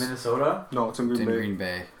offense. It's in Minnesota. No, it's in Green Bay. Green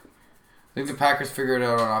Bay. I think the Packers figure it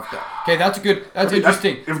out on offense. Okay, that's good. That's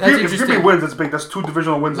interesting. If That's Green Bay wins, that's big. That's 2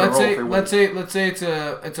 divisional wins in a row. If they win. Let's say it's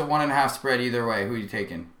a 1.5 spread either way. Who are you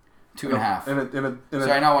taking? 2.5.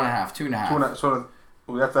 Sorry, not 1.5. 2.5. So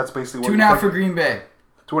that's basically 2.5 for Green Bay.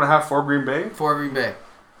 2.5 for Green Bay. For Green Bay.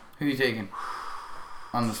 Who are you taking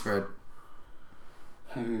on the spread?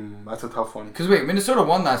 That's a tough one. Because wait, Minnesota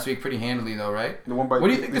won last week pretty handily though, right? The one by, what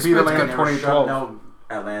do you think they the beat spread's Atlanta gonna 2012. No,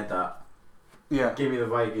 Atlanta. Yeah. Give me the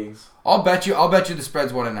Vikings. I'll bet you the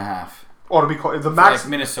spread's 1.5. Oh, to be close. The For, max. like,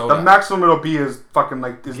 Minnesota. The maximum it'll be is fucking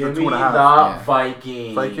like is Give the me 2.5. the Yeah.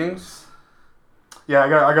 Vikings. Vikings. Yeah, I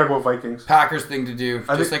gotta go with Vikings. Packers thing to do,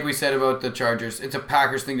 I just think- like we said about the Chargers. It's a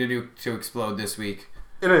Packers thing to do to explode this week.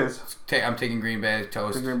 It is. I'm taking Green Bay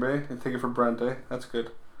toast. Take Green Bay and take it for Brent. That's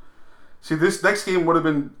good. See, this next game would have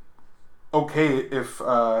been okay if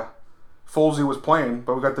Folsey was playing,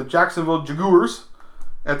 but we got the Jacksonville Jaguars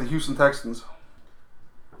at the Houston Texans.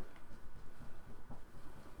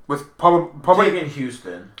 With probably Taking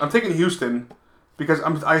Houston. I'm taking Houston because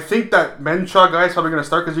I think that Menshaw guy's probably going to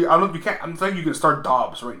start because I don't think you can start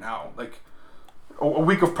Dobbs right now. Like a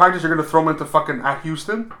week of practice, you're going to throw him into fucking at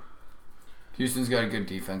Houston. Houston's got a good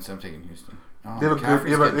defense. I'm taking Houston. Oh, They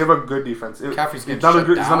have a good defense. McCaffrey's It's getting not as shut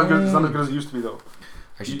good. It's not down. as good as it used to be though.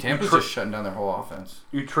 Actually, you Tampa's just shutting down their whole offense.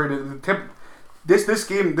 You traded this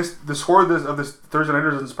game. The score of this Thursday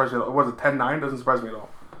nighter doesn't surprise me at all. Was it 10-9? Doesn't surprise me at all.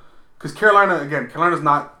 Because Carolina's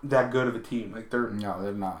not that good of a team. Like they're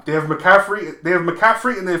not. They have McCaffrey. They have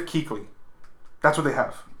McCaffrey and they have Kuechly. That's what they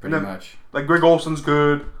have. Pretty And then, much. Like Greg Olson's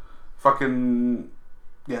good. Fucking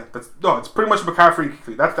yeah. It's pretty much McCaffrey and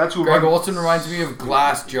Kuechly. That's who. Greg Olson reminds me of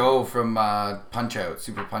Glass Joe from Punch Out,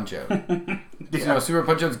 Super Punch Out. Yeah. No, Super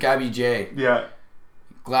Punch Out's Gabby J. Yeah.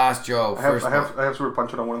 Glass Joe. I have Super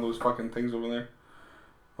Punch on one of those fucking things over there.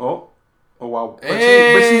 Oh wow.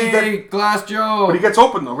 Hey, Glass Joe. But he gets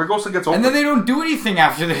open though. Greg Olson gets open. And then they don't do anything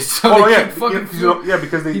after this. So Oh they yeah, keep fucking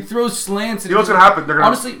because he throws slants. And You know what's gonna happen? They're gonna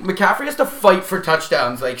honestly, McCaffrey has to fight for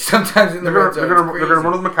touchdowns. Like sometimes in the red zone. they're gonna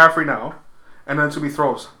run with McCaffrey now, and then it's gonna be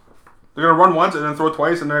throws. They're gonna run once and then throw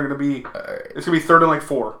twice, and they're gonna be it's gonna be 3rd and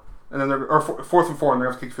 4, and then or 4th and 4, and they're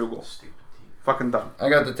gonna have to kick field goals. Stupid team. Fucking dumb. I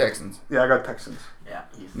got the Texans. Yeah, I got Texans. Yeah.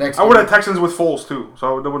 Easy. Next. I would have Texans with Foles too,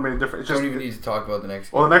 so it wouldn't make a difference. It's Don't just even need to talk about the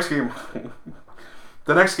next game. well, the next game.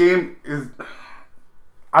 The next game is.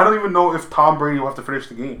 I don't even know if Tom Brady will have to finish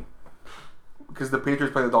the game because the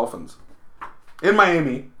Patriots play the Dolphins in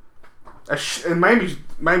Miami. And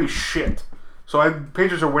Miami's shit. So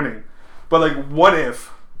Patriots are winning, but like, what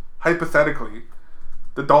if hypothetically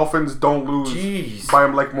the Dolphins don't lose by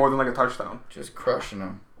like more than like a touchdown? Just crushing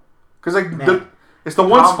them. Because like Man. it's the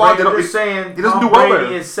one Tom spot Brady, they don't. just saying, he doesn't Tom do well Brady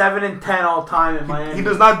there. is 7-10 all time in Miami. He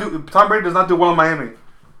does not do. Tom Brady does not do well in Miami.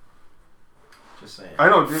 Just saying. I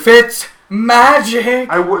know. Fitz magic.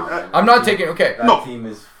 I would. I'm not taking. Okay. That No. team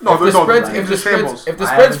is. No, If the there's no. spread's It's if the I spread's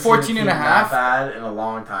haven't seen a 14 team and a half, that bad in a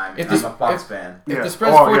long time. If I'm the- a Bucks if- fan. if Yeah. the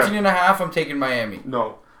spread's Oh, yeah. 14 and a half, I'm taking Miami.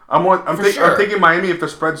 No, For sure. I'm taking Miami if the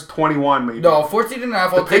spread's 21 maybe. No, 14 and a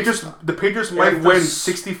half. the I'll take. Patriots might If the win s-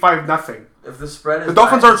 65-0. If the spread is The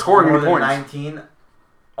Dolphins aren't scoring more any than points. 19,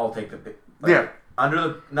 I'll take the. Yeah. Under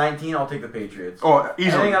the 19, I'll take the Patriots. Oh,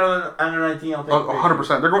 easily. Anything under 19, I'll take the Patriots.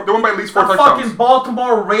 100%. They won by at least 4 The touchdowns. fucking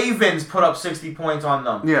Baltimore Ravens put up 60 points on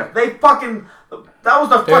them. Yeah. They fucking. That was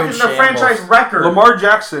They're in their shambles. franchise record. Lamar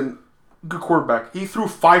Jackson, good quarterback. He threw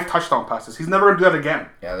 5 touchdown passes. He's never gonna do that again.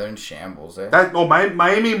 Yeah, they're in shambles. Eh?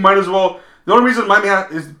 Miami might as well. The only reason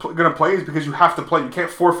Miami is going to play is because you have to play. You can't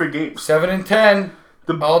forfeit games. 7-10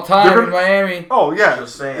 The, all time in Miami. Oh yeah,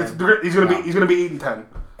 Just saying. he's going to be 8-10. They're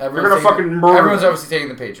Everyone's going to fucking murder. Everyone's them. obviously taking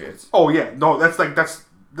the Patriots. Oh yeah, no, that's a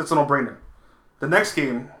no-brainer. The next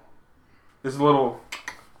game is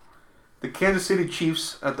the Kansas City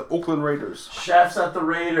Chiefs at the Oakland Raiders. Chefs at the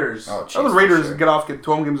Raiders. Oh, Oh, Chiefs the for Raiders sure. get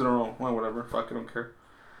 2 home games in a row. Well, whatever. Fuck, I don't care.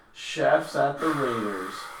 Chefs at the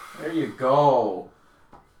Raiders. There you go.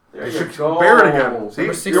 There They you should go. bear it again. See,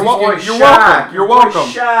 Number 60 you're Boy, welcome. You're Shaq. welcome. You're Boy, welcome.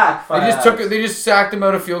 Shaq. They just sacked him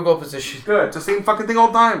out of field goal position. Good. It's the same fucking thing all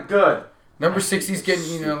the time. Good. Number 60's getting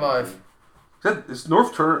eaten alive. Is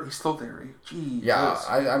North Turner? He's still there. Jeez. Yeah,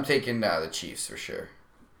 I'm taking the Chiefs for sure.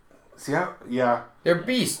 See, yeah. They're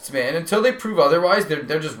beasts, man. Until they prove otherwise,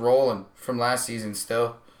 they're just rolling from last season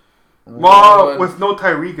still. Well, Rolling. with no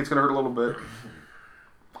Tyreek, it's gonna hurt a little bit.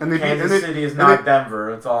 And Kansas City is not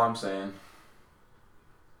Denver. That's all I'm saying.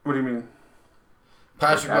 What do you mean?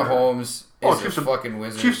 Patrick Denver. Mahomes Oh, is Chiefs a are- fucking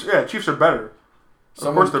wizard. Chiefs are better.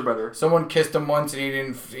 Of course they're better. Someone kissed him once and he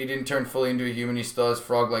didn't turn fully into a human. He still has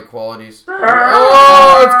frog-like qualities.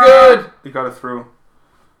 Oh, it's good. He got it through.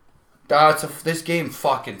 This game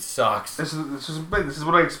fucking sucks. This is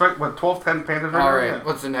what I expect. What 12-10 Panthers? All right, Yeah.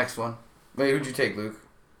 what's the next one? Wait, who'd you take, Luke?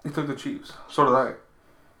 He took the Chiefs. So did I.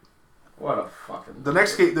 What a fucking. The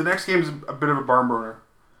next game is a bit of a barn burner.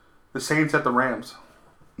 The Saints at the Rams.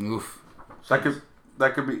 Oof. That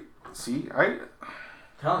could be. See,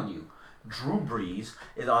 Telling you, Drew Brees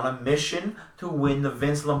is on a mission to win the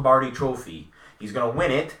Vince Lombardi Trophy. He's gonna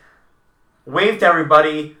win it. Wave to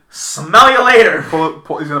everybody. Smell you later. he's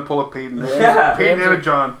gonna pull up Peyton. Yeah. Peyton Rams and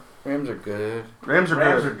John. Rams are good. Rams are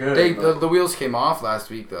Rams good. are good. They, but- the wheels came off last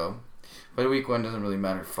week, though. But week 1 doesn't really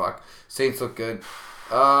matter. Fuck. Saints look good.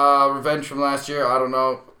 Revenge from last year? I don't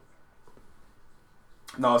know.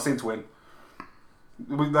 No, Saints win.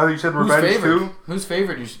 Now that you said Who's revenge favored? too. Who's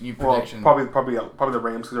favored? You Well, prediction? probably the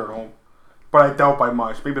Rams because they're at home. But I doubt by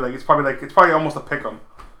much. Maybe it's probably almost a pick 'em.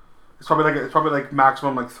 It's probably like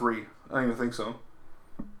maximum like 3. I don't even think so.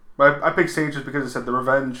 But I picked Saints just because it said the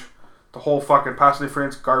revenge, the whole fucking pass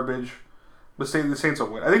interference garbage. But the Saints will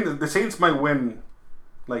win. I think the Saints might win,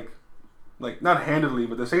 like not handedly,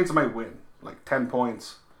 but the Saints might win like 10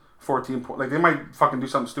 points, 14 points. Like they might fucking do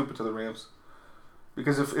something stupid to the Rams.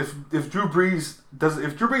 Because if Drew Brees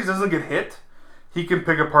doesn't get hit, he can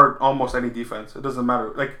pick apart almost any defense. It doesn't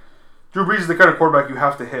matter. Like Drew Brees is the kind of quarterback you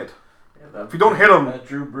have to hit. Yeah, If you don't hit him, that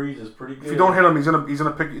Drew Brees is pretty good. if you don't hit him, he's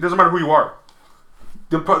gonna pick. It doesn't matter who you are.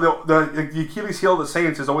 The Achilles heel of the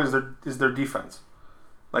Saints is always their defense.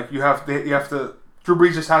 Like you have to. Drew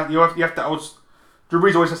Brees Drew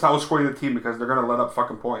Brees always has to outscore the team because they're gonna let up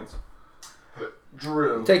fucking points.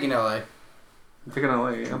 Drew. Taking LA. I'm taking LA.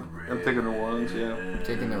 I'm taking New Orleans. Yeah.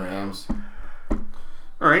 Taking the Rams.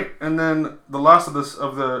 All right, and then the last of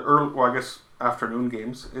the early, well, I guess afternoon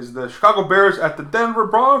games is the Chicago Bears at the Denver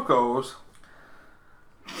Broncos.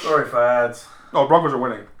 Sorry, Fads. No, Broncos are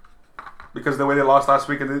winning because the way they lost last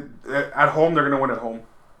week, and at home they're gonna win at home.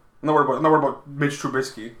 I'm not worried about Mitch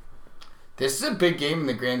Trubisky. This is a big game in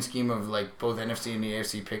the grand scheme of like both NFC and the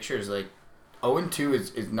AFC pictures. Like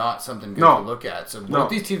 0-2 is not something good No. to look at. So both No.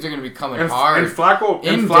 these teams are going to be coming And hard. Flacco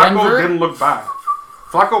In Flacco Denver? didn't look bad.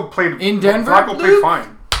 Flacco played In Denver, Flacco played Luke?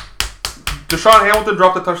 fine. Deshaun Hamilton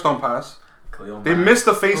dropped a touchdown pass. Khalil They Mack. missed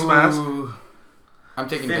the face mask. Ooh. I'm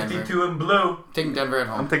taking Denver. 52 in blue. Taking Denver at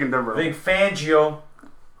home. I'm taking Denver. Big Fangio.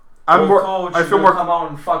 I'm Old more. coach. I feel He's more. gonna come out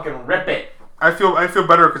and fucking rip it. I feel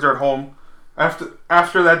better because they're at home.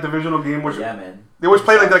 After that divisional game, which Yeah, man. they always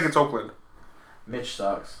play like that Sucks. against Oakland. Mitch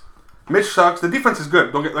sucks. Mitch sucks. The defense is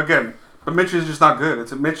good. Don't get again, but Mitch is just not good.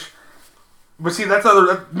 It's a Mitch. But see,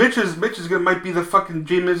 Mitch is gonna might be the fucking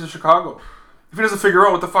Jameis of Chicago. If he doesn't figure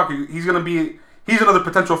out what the fuck he's another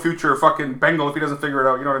potential future fucking Bengal if he doesn't figure it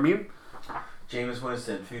out. You know what I mean? Jameis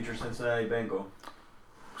Winston, future Cincinnati Bengal.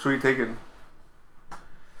 So you taking?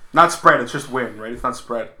 Not spread. It's just win, right? It's not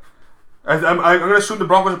spread. I'm gonna assume the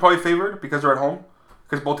Broncos are probably favored because they're at home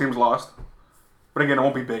because both teams lost. But again, it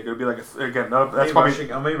won't be big. It'll be like that's probably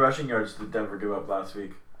How many rushing yards did Denver give up last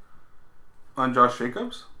week? on Josh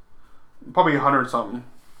Jacobs. Probably 100 something.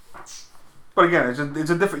 But again, it's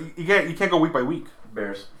a different. You can't go week by week.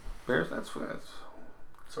 Bears. Bears. That's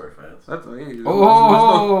Sorry, fans. hey,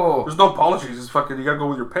 Oh! there's no apologies. It's fucking. You gotta go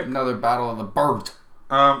with your pick. Another battle of the bird.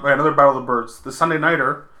 Right, another battle of the birds. The Sunday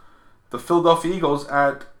nighter, the Philadelphia Eagles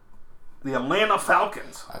at the Atlanta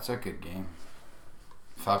Falcons. That's a good game.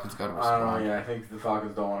 Falcons got to be I don't strong. know. Yeah, I think the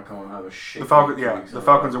Falcons don't want to come and have a shit. The Falcons, game 2 weeks the in a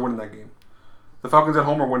Falcons row. are winning that game. The Falcons at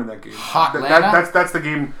home are winning that game. Hot Atlanta? That's the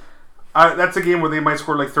game. That's a game where they might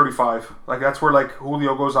score like 35. Like that's where like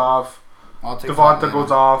Julio goes off, I'll take Devonta Atlanta.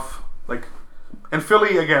 goes off. Like, and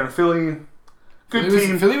Philly again. Philly, good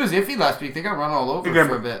team. Philly was iffy last week. They got run all over Again,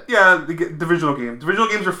 for a bit. Yeah, divisional game. Divisional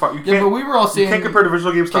games are fun. Yeah, but we were all saying you can't compare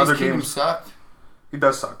divisional games to Case other Keenum games. sucked. He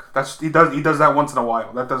does suck. He does that once in a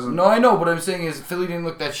while. That doesn't. No, I know. What I'm saying is Philly didn't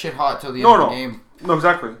look that shit hot till the end of the game. No,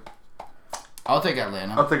 exactly. I'll take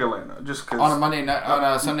Atlanta. I'll take Atlanta just because On a Monday night, on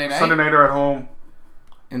a Sunday night. Sunday night or at home.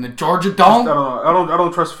 In the Georgia I Dome. don't know. I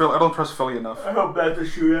don't trust Philly. I don't trust Philly enough. I hope that's a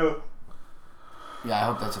shootout. Yeah, I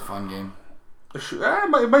hope that's a fun game.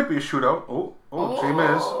 It might be a shootout.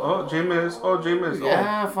 Jameis. Jameis.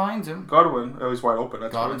 Yeah, finds him. Godwin. Oh, he's wide open.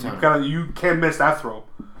 That's Godwin's you can't miss that throw.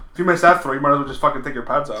 If you miss that throw, you might as well just fucking take your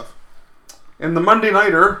pads off. In the Monday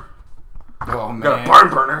nighter, Oh man. got a barn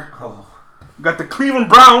burner. Oh. Got the Cleveland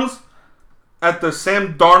Browns at the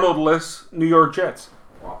Sam Darnold-less New York Jets.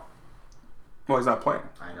 Wow. Well, he's not playing.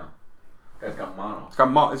 I know. Guy's got mono.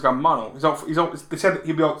 He's got mono. He's out. They said that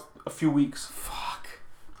he'll be out a few weeks. Fuck.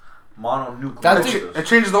 Mononuclear. It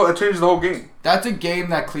changes the whole game. That's a game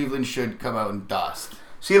that Cleveland should come out and dust.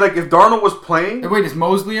 See, like if Darnold was playing, Hey, wait, is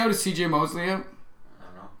Mosley out? Is CJ Mosley out? I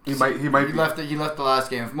don't know. he might. He Be. left. He left the last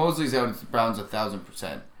game. If Mosley's out, it's the Browns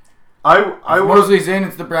 1,000%. I If would. Mosley's in,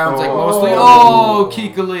 it's the Browns. Like Oh. Mosley. Oh,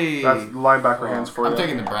 Kuechly. That's linebacker hands for you. I'm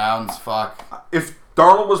taking the Browns. Fuck. If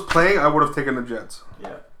Darnold was playing, I would have taken the Jets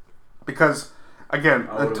Yeah. because, again,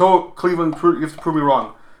 I would've. until Cleveland, you have to prove me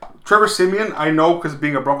wrong. Trevor Siemian, I know because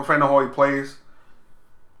being a Broncos fan, I know how he plays.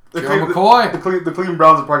 Gerald McCoy. The Cleveland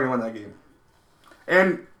Browns are probably gonna win that game.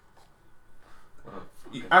 And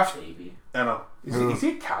after, Baby. I know. Is he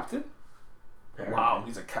a captain? Apparently. Wow,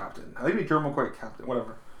 he's a captain. I think maybe Gerald McCoy a captain.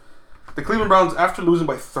 Whatever. The Cleveland Browns, after losing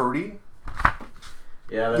by 30,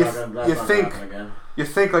 Yeah, You that's not think- gonna happen again. you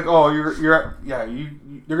think like, oh, they're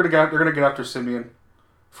gonna get after Simeon,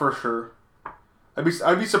 for sure. I'd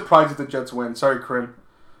be surprised if the Jets win. Sorry, Krim.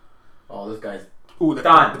 Oh, this guy's Ooh,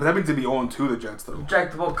 Done. But that means they'd be 0-2 the Jets though.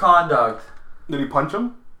 objectable conduct. Did he punch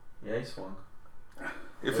him? Yeah, he swung.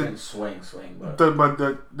 If He it, didn't swing, but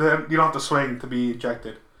the you don't have to swing to be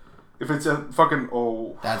ejected. If it's a fucking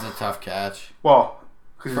That's a tough catch well,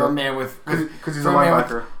 because for a man with he's a for a man with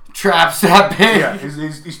linebacker. traps that big. Yeah,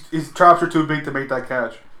 his traps are too big to make that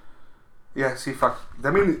catch. Yeah, see, fuck.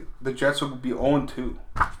 That means the Jets would be 0-2.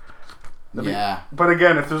 Yeah. But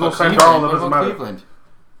again, if there's no But Sam Cleveland, Darnold, what it doesn't about matter. Cleveland?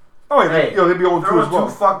 Oh, yeah, Hey, they'd be 0-2 as 0-2, well.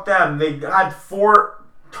 fuck them. They had 4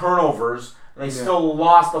 turnovers and they still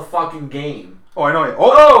lost the fucking game. Oh, I know. Yeah.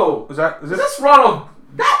 Oh! Is Is this? this Ronald?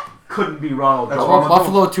 That couldn't be Ronald. That's Jones. Ronald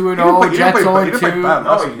Buffalo 2-0, Jets He didn't play 0-2. bad.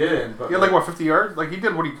 No, he didn't. But He had like what 50 yards? Like he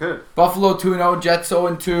did what he could. Buffalo 2-0, Jets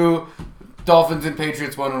 0-2, Dolphins and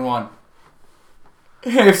Patriots 1-1.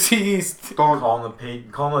 AFC East. Don't.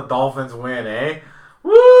 calling the Dolphins win, eh?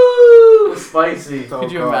 Woo! Spicy. Oh,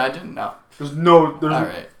 Could you God. imagine? No. There's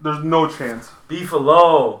Alright. there's no chance.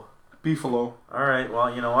 Beefalo. Beefalo. All right.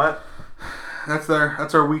 Well, you know what? That's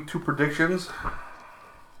our week 2 predictions.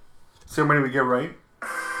 See how many we get right.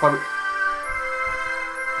 Probably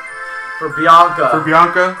For Bianca. for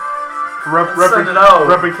Bianca. For Let's send it out.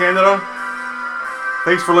 repping Canada.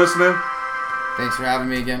 Thanks for listening. Thanks for having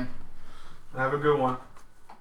me again. Have a good one.